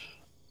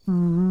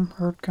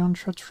 Heard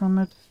gunshots from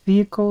it.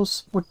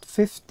 Vehicles with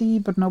 50,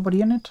 but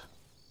nobody in it.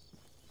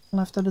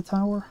 Left at the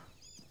tower.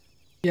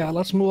 Yeah,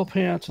 let's move up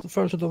here to the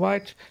first to the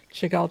right.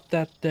 Check out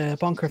that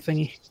bunker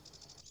thingy.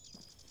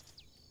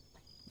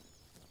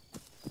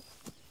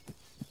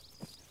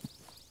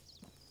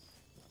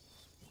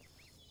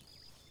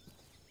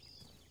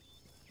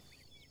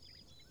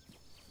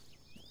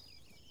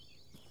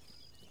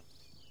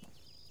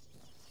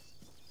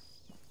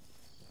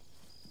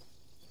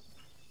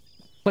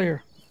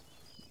 Clear.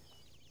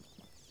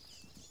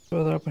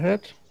 Further up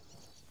ahead.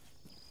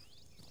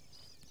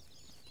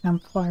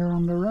 Campfire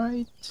on the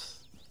right.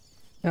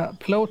 Yeah,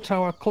 Plow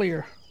Tower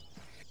clear.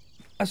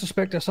 I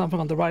suspect there's something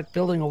on the right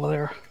building over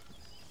there.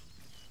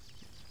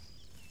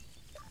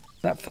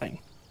 That thing.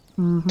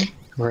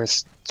 We're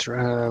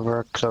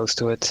close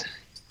to it.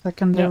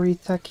 Secondary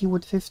techie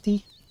with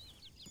 50.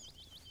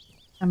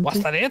 Empty,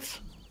 Was that it?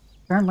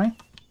 apparently.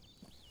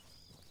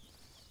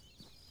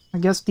 I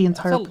guess the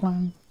entire all-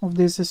 plan of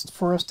this is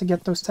for us to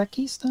get those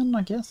techies then,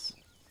 I guess.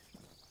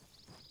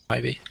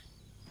 Maybe.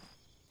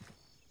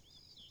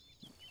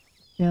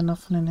 Yeah,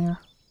 nothing in here.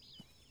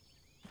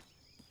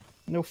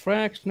 No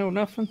frags, no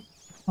nothing.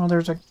 Oh,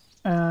 there's a,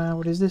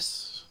 what is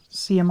this?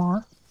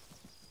 CMR?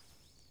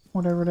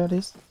 Whatever that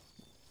is.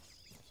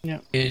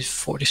 He's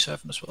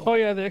 47 as well. Oh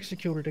yeah, they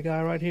executed the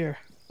guy right here.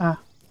 Ah,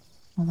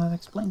 well that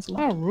explains a lot.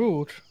 How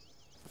rude.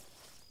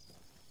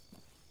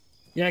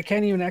 Yeah, I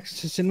can't even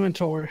access his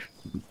inventory.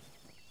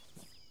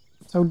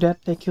 So dead,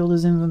 they killed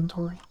his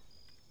inventory.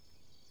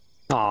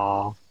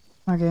 Aw.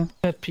 Okay,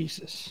 Dead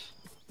pieces.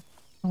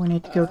 we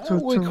need to go to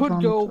We could go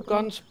Toronto.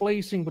 guns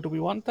blazing, but do we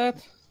want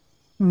that?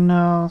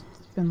 No,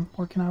 it's been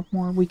working out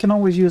more. We can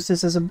always use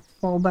this as a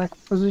fallback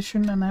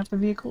position and have the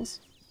vehicles.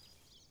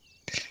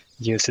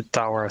 Use the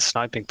tower as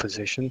sniping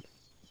position.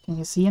 Can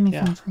you see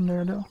anything Yeah. from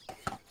there, though?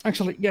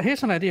 Actually, yeah,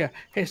 here's an idea.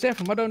 Hey,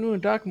 Stefan, why don't you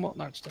and Dark Mole...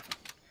 No, it's Stefan.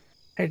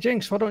 Hey,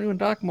 Jinx, why don't you and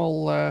Dark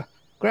Mole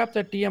grab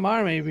that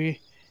DMR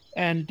maybe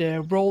and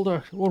roll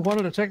one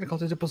of the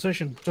technicals into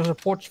position to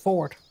support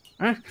forward?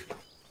 Huh?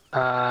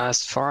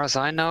 As far as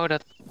I know,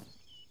 that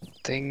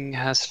thing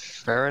has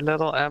very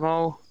little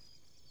ammo.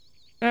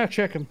 Yeah,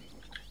 check him.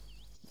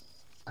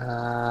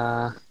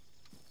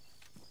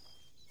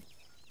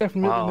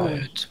 Stefan, Wow. move.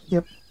 Right.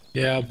 Yep.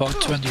 Yeah, about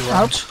 20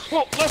 rounds.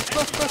 Whoa,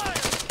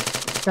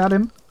 left. Got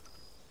him.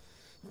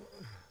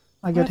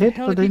 I Where got the hit,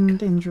 hell but did he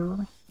didn't injure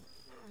me.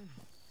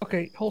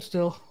 Okay, hold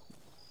still.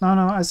 No,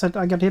 I said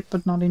I got hit,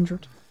 but not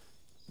injured.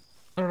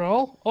 Not at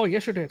all? Oh,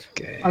 yes, you did.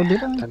 Okay. Oh,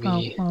 did I? Let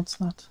me... Oh, well, it's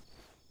not.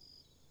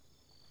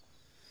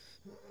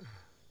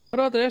 What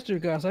about the rest of you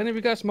guys? Any of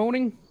you guys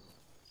moaning?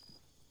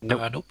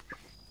 Nope. Nope.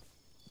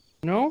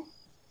 No?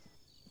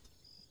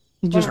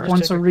 He just Well,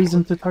 wants take a a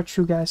reason to touch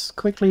you guys.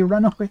 Quickly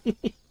run away.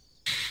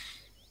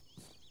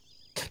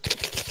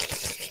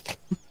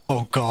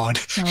 Oh god.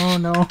 Oh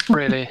no.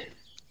 Really?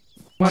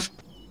 What?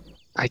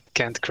 I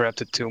can't grab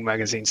the 2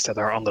 magazines that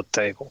are on the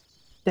table.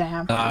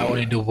 Damn. I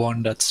only do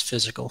one that's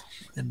physical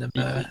in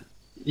the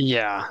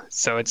Yeah,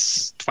 so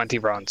it's 20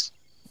 rounds.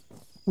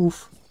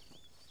 Oof.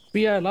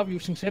 But yeah, I love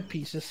using set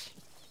pieces.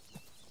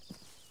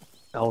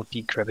 I'll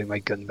be grabbing my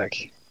gun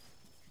back.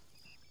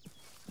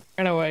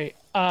 Anyway,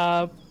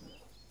 I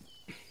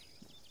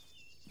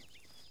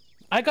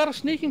got a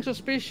sneaking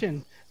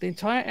suspicion the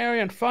entire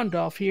area in front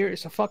of here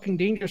is a fucking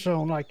danger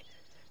zone. Like,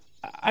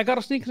 I got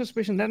a sneaking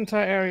suspicion that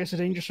entire area is a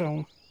danger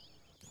zone.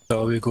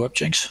 So we go up,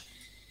 Jinx.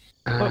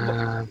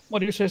 What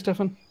do you say,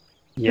 Stefan?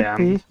 Yeah,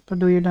 Could be, but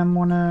do you then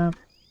want to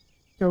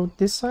go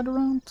this side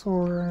around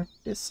or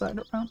this side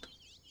around?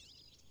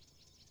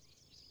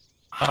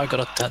 I got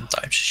it 10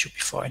 times, it should be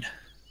fine.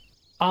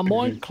 I'm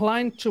more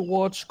inclined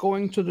towards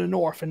going to the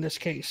north in this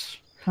case.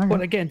 Okay.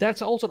 But again,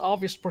 that's also an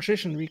obvious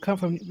position. We came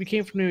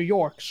from New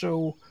York,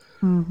 so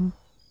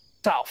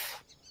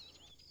south.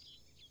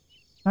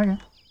 Okay.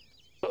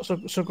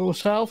 So go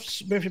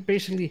south,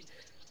 basically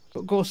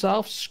go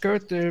south,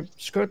 skirt the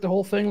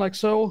whole thing like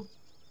so.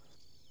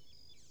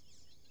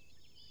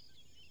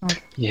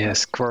 yeah,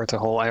 squirt the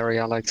whole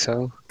area like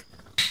so.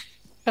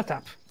 Shut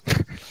up.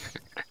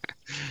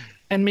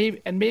 and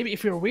maybe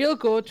if you're real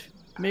good,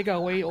 make our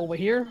way over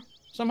here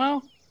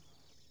somehow.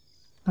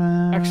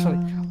 Actually,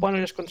 why not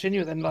just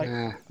continue then? Like,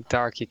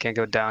 Dark, you can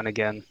go down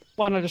again.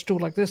 why not just do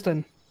it like this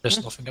then?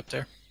 There's nothing up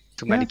there.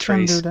 Too many can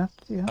do trees. that.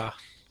 Yeah.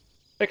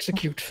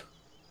 Execute.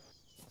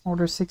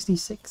 Order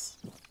 66.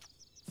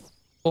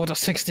 Order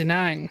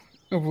 69.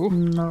 Ooh.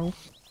 No.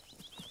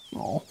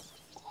 Oh.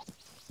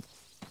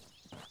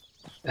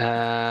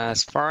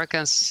 As far as I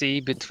can see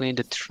between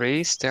the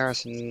trees,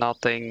 there's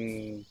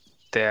nothing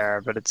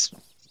there, but it's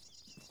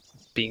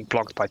being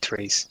blocked by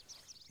trees.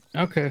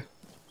 Okay.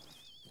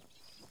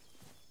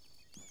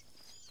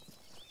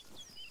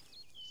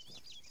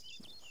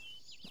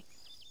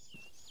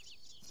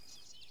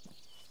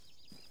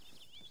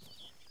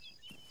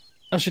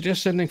 I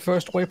suggest sending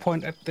first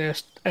waypoint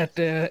at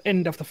the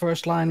end of the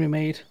first line we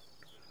made.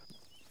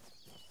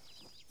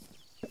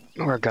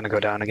 We're gonna go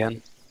down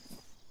again.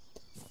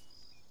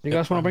 You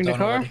guys want to bring the Done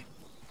car?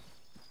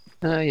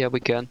 already. Yeah, we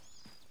can.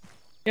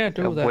 Yeah,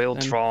 do that. We'll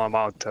then. draw them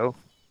out though,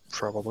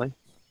 probably.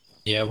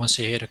 Yeah, once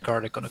they hear the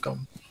car, they're gonna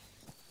come.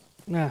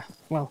 Yeah,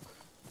 well,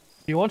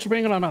 you want to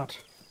bring it or not?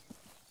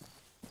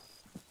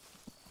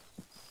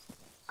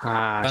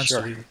 Ah, Plans to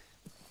sure. be-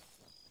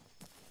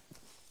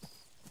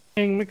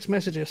 Getting mixed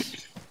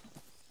messages.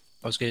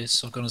 I was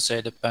gonna say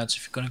it depends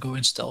if you're gonna go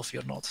in stealthy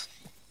or not.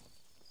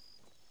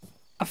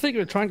 I think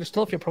we're trying to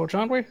stealthy approach,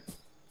 aren't we?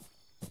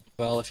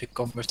 Well, if you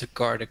come with the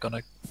car, they're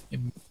gonna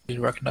immediately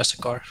recognize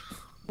the car.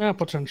 Yeah,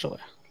 potentially.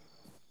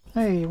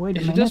 Hey, wait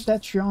a Is it minute. just-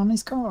 That's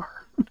Johnny's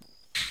car.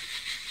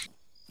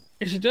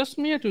 Is it just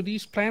me or do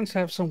these plans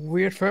have some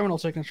weird terminal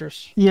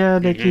signatures? Yeah,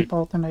 they keep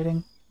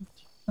alternating.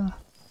 Raider 2,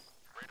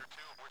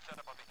 we're set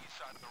up on the east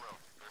side of the road.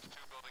 There's 2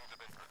 buildings of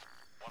interest.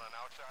 One on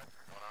outside,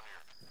 one on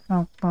here.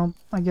 Oh, well,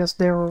 I guess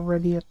they're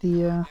already at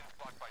the,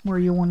 where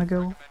you want to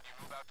go. Recommend you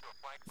move out to a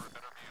flank for a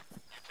better view.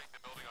 You take the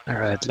building on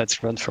your Alright,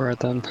 let's run for it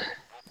then. we'll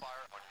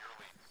fire on your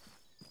lead.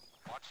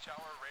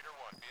 Watchtower, Raider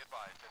 1, be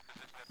advised, in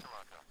position at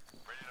Toronto.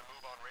 Ready to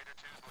move on Raider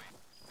 2's lead.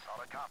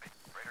 Solid copy.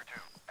 Raider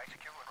 2,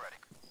 execute when ready.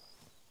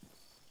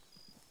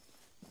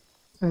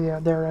 So yeah,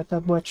 they're at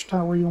that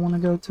watchtower you want to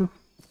go to.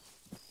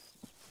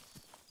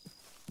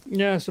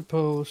 Yeah, I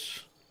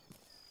suppose.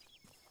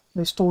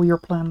 They stole your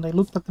plan. They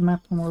looked at the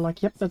map and were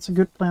like, yep, that's a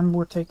good plan.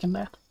 We're taking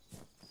that.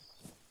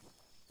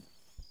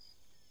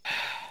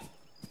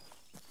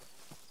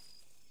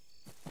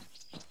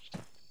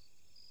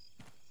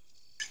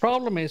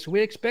 Problem is,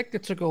 we expect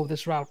it to go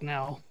this route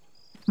now.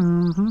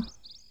 Mm-hmm.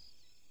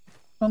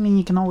 I mean,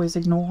 you can always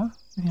ignore,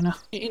 you know.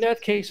 In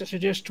that case, I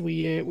suggest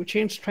we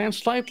change trans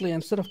slightly.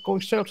 Instead of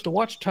going straight up to the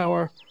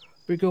watchtower,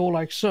 we go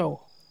like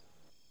so.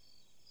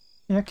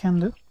 Yeah,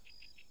 can do.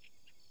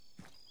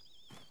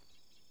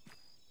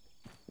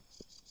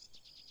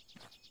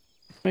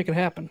 Make it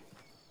happen.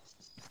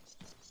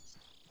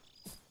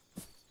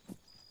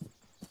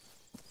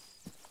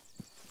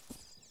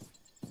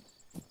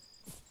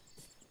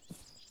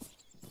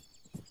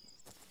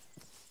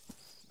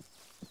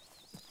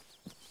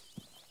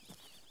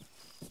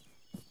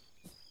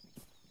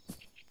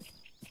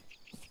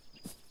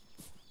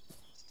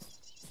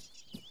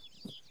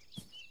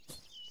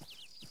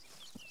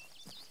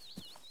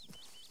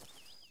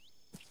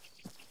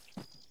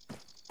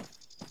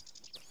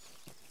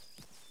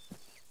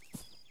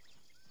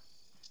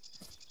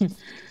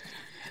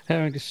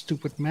 Having this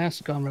stupid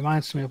mask on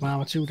reminds me of my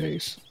Arma 2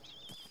 days.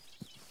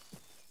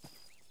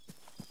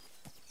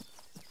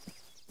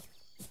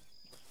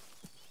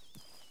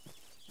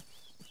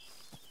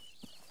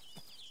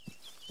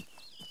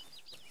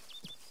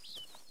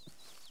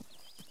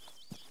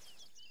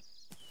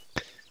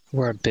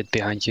 We're a bit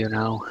behind you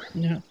now.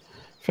 Yeah.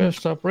 First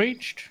stop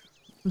reached.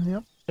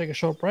 Yep. Take a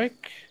short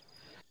break.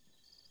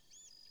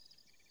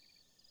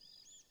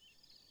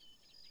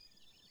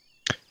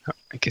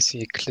 I can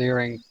see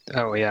clearing.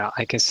 Oh yeah,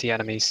 I can see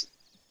enemies.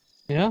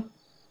 Yeah.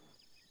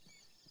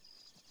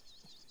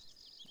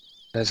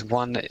 There's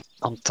one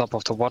on top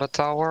of the water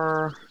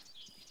tower.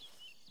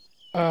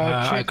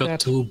 I Check got that.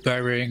 2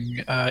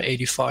 bearing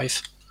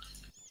 85.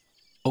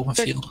 Open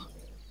Check- field.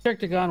 Check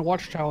the gun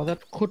watchtower.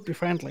 That could be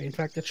friendly. In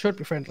fact, it should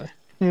be friendly.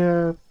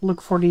 Yeah, look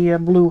for the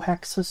blue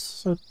hexes,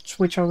 so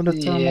switch over the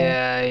thermal.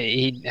 Yeah,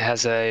 he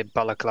has a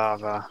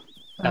balaclava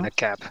and Oh. a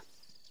cap.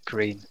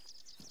 Green.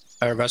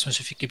 Rasmus,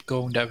 if you keep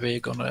going that way, you're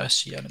gonna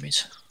see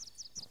enemies.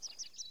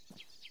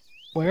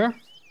 Where?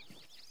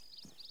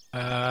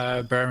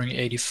 Bearing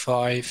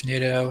 85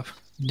 near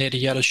the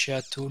yellow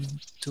shed,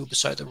 two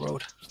beside the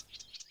road.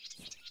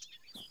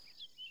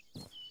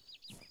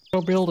 No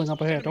building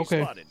up ahead. Enemy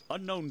Okay. spotted.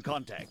 Unknown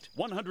contact.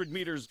 100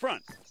 meters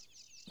front.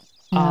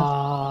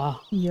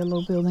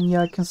 Yellow building,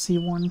 yeah, I can see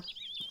one.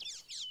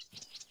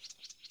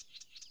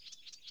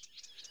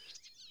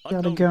 Got a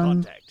Unknown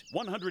gun. contact.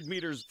 100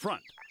 meters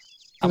front.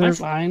 Am I There's-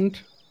 blind?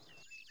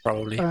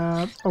 Probably.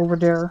 Over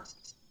there.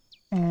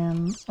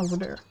 And over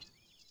there.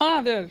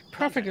 They're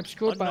perfectly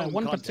obscured by Unknown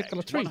one contact.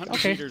 particular tree. 100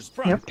 Okay. meters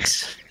front. Yep.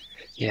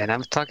 Yeah, and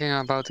I'm talking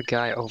about the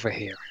guy over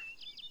here.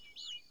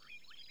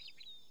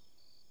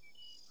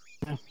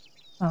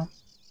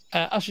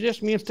 I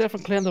suggest me and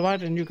Stefan clear on the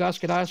right and you guys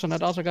get eyes on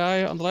that other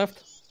guy on the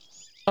left.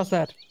 How's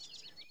that?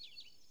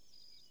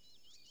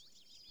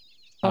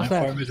 I'm How's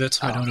that? fine with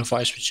it. I don't know if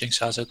Ice Jinx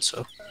has it,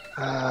 so.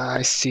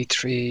 I see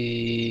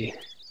three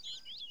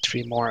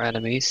more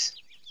enemies.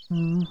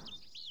 Mm.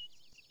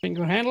 Think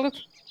you can handle it?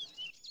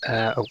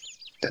 Oh,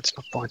 that's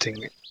not pointing.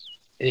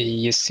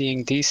 You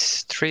seeing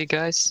these 3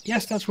 guys?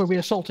 Yes, that's where we're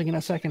assaulting in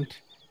a second.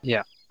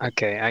 Yeah.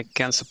 Okay, I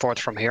can support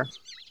from here.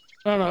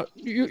 No.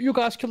 You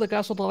guys kill the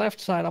guys on the left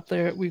side up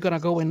there. We're gonna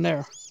go in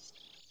there.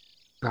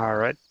 All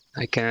right.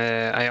 I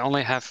can. I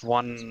only have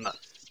 1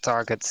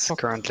 target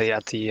currently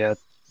at the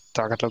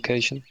target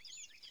location.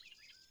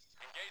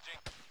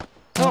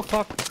 Oh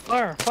fuck!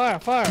 Fire!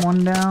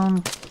 One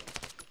down.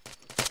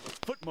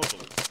 Foot mobile.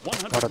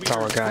 100 Water meters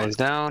tower guy front. is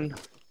down.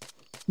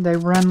 They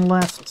ran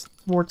left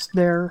towards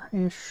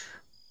there-ish.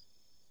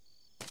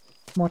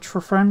 Watch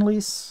for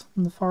friendlies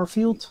in the far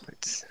field.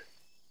 It's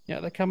Yeah,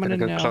 they're coming gonna in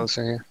go now.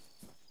 closer here.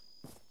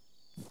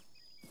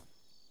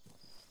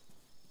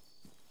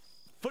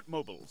 Foot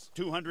mobiles.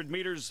 200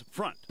 meters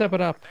front. Step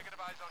it up. Negative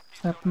eyes on key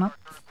Stepping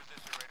up. current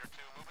position, Raider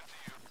 2, moving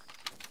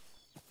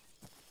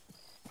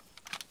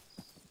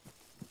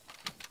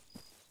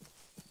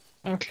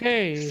to you.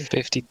 Okay.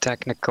 50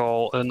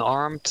 technical,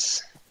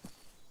 unarmed.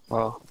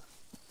 Well,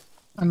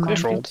 And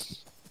Control.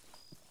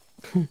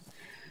 Controlled.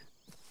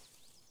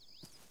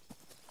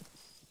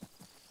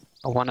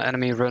 One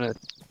enemy running,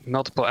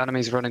 multiple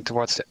enemies running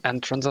towards the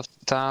entrance of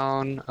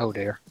town. Oh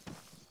dear.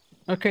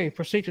 Okay,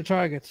 proceed to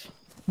target.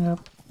 Yep.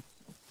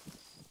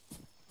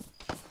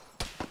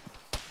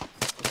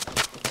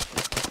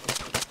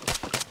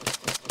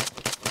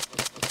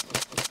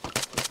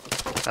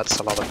 That's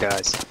a lot of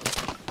guys.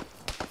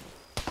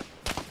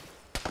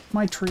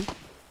 My tree.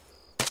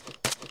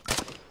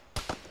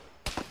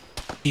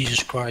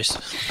 Jesus Christ.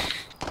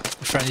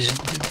 My friend is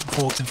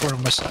walked in front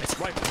of my site.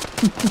 Rifle.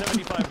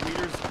 75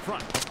 meters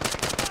front.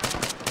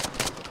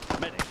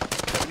 Medic.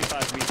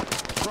 75 meters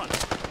front.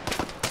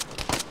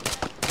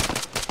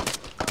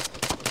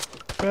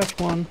 Scratch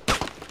one.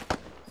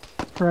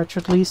 Scratch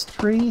at least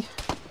 3.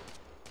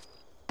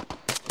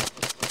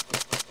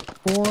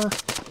 4,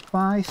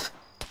 5.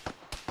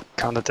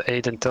 Counted to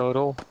 8 in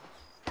total.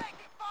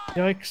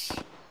 Yikes.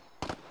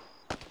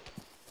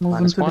 Moving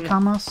Minus to 1. the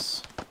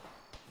camas.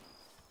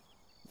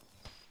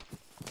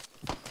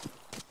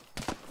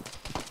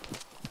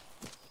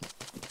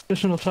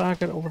 Additional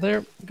target over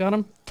there. Got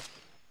him.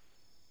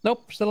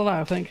 Nope, still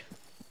alive, I think.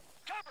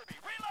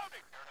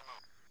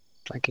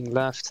 Flanking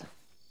left.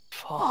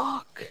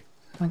 Fuck.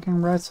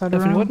 Flanking right side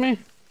Definitely with around. me?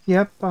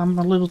 Yep, I'm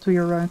a little to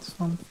your right.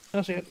 So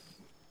I see it.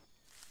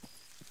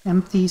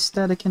 empty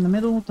static in the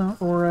middle,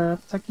 or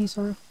techie,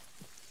 sorry.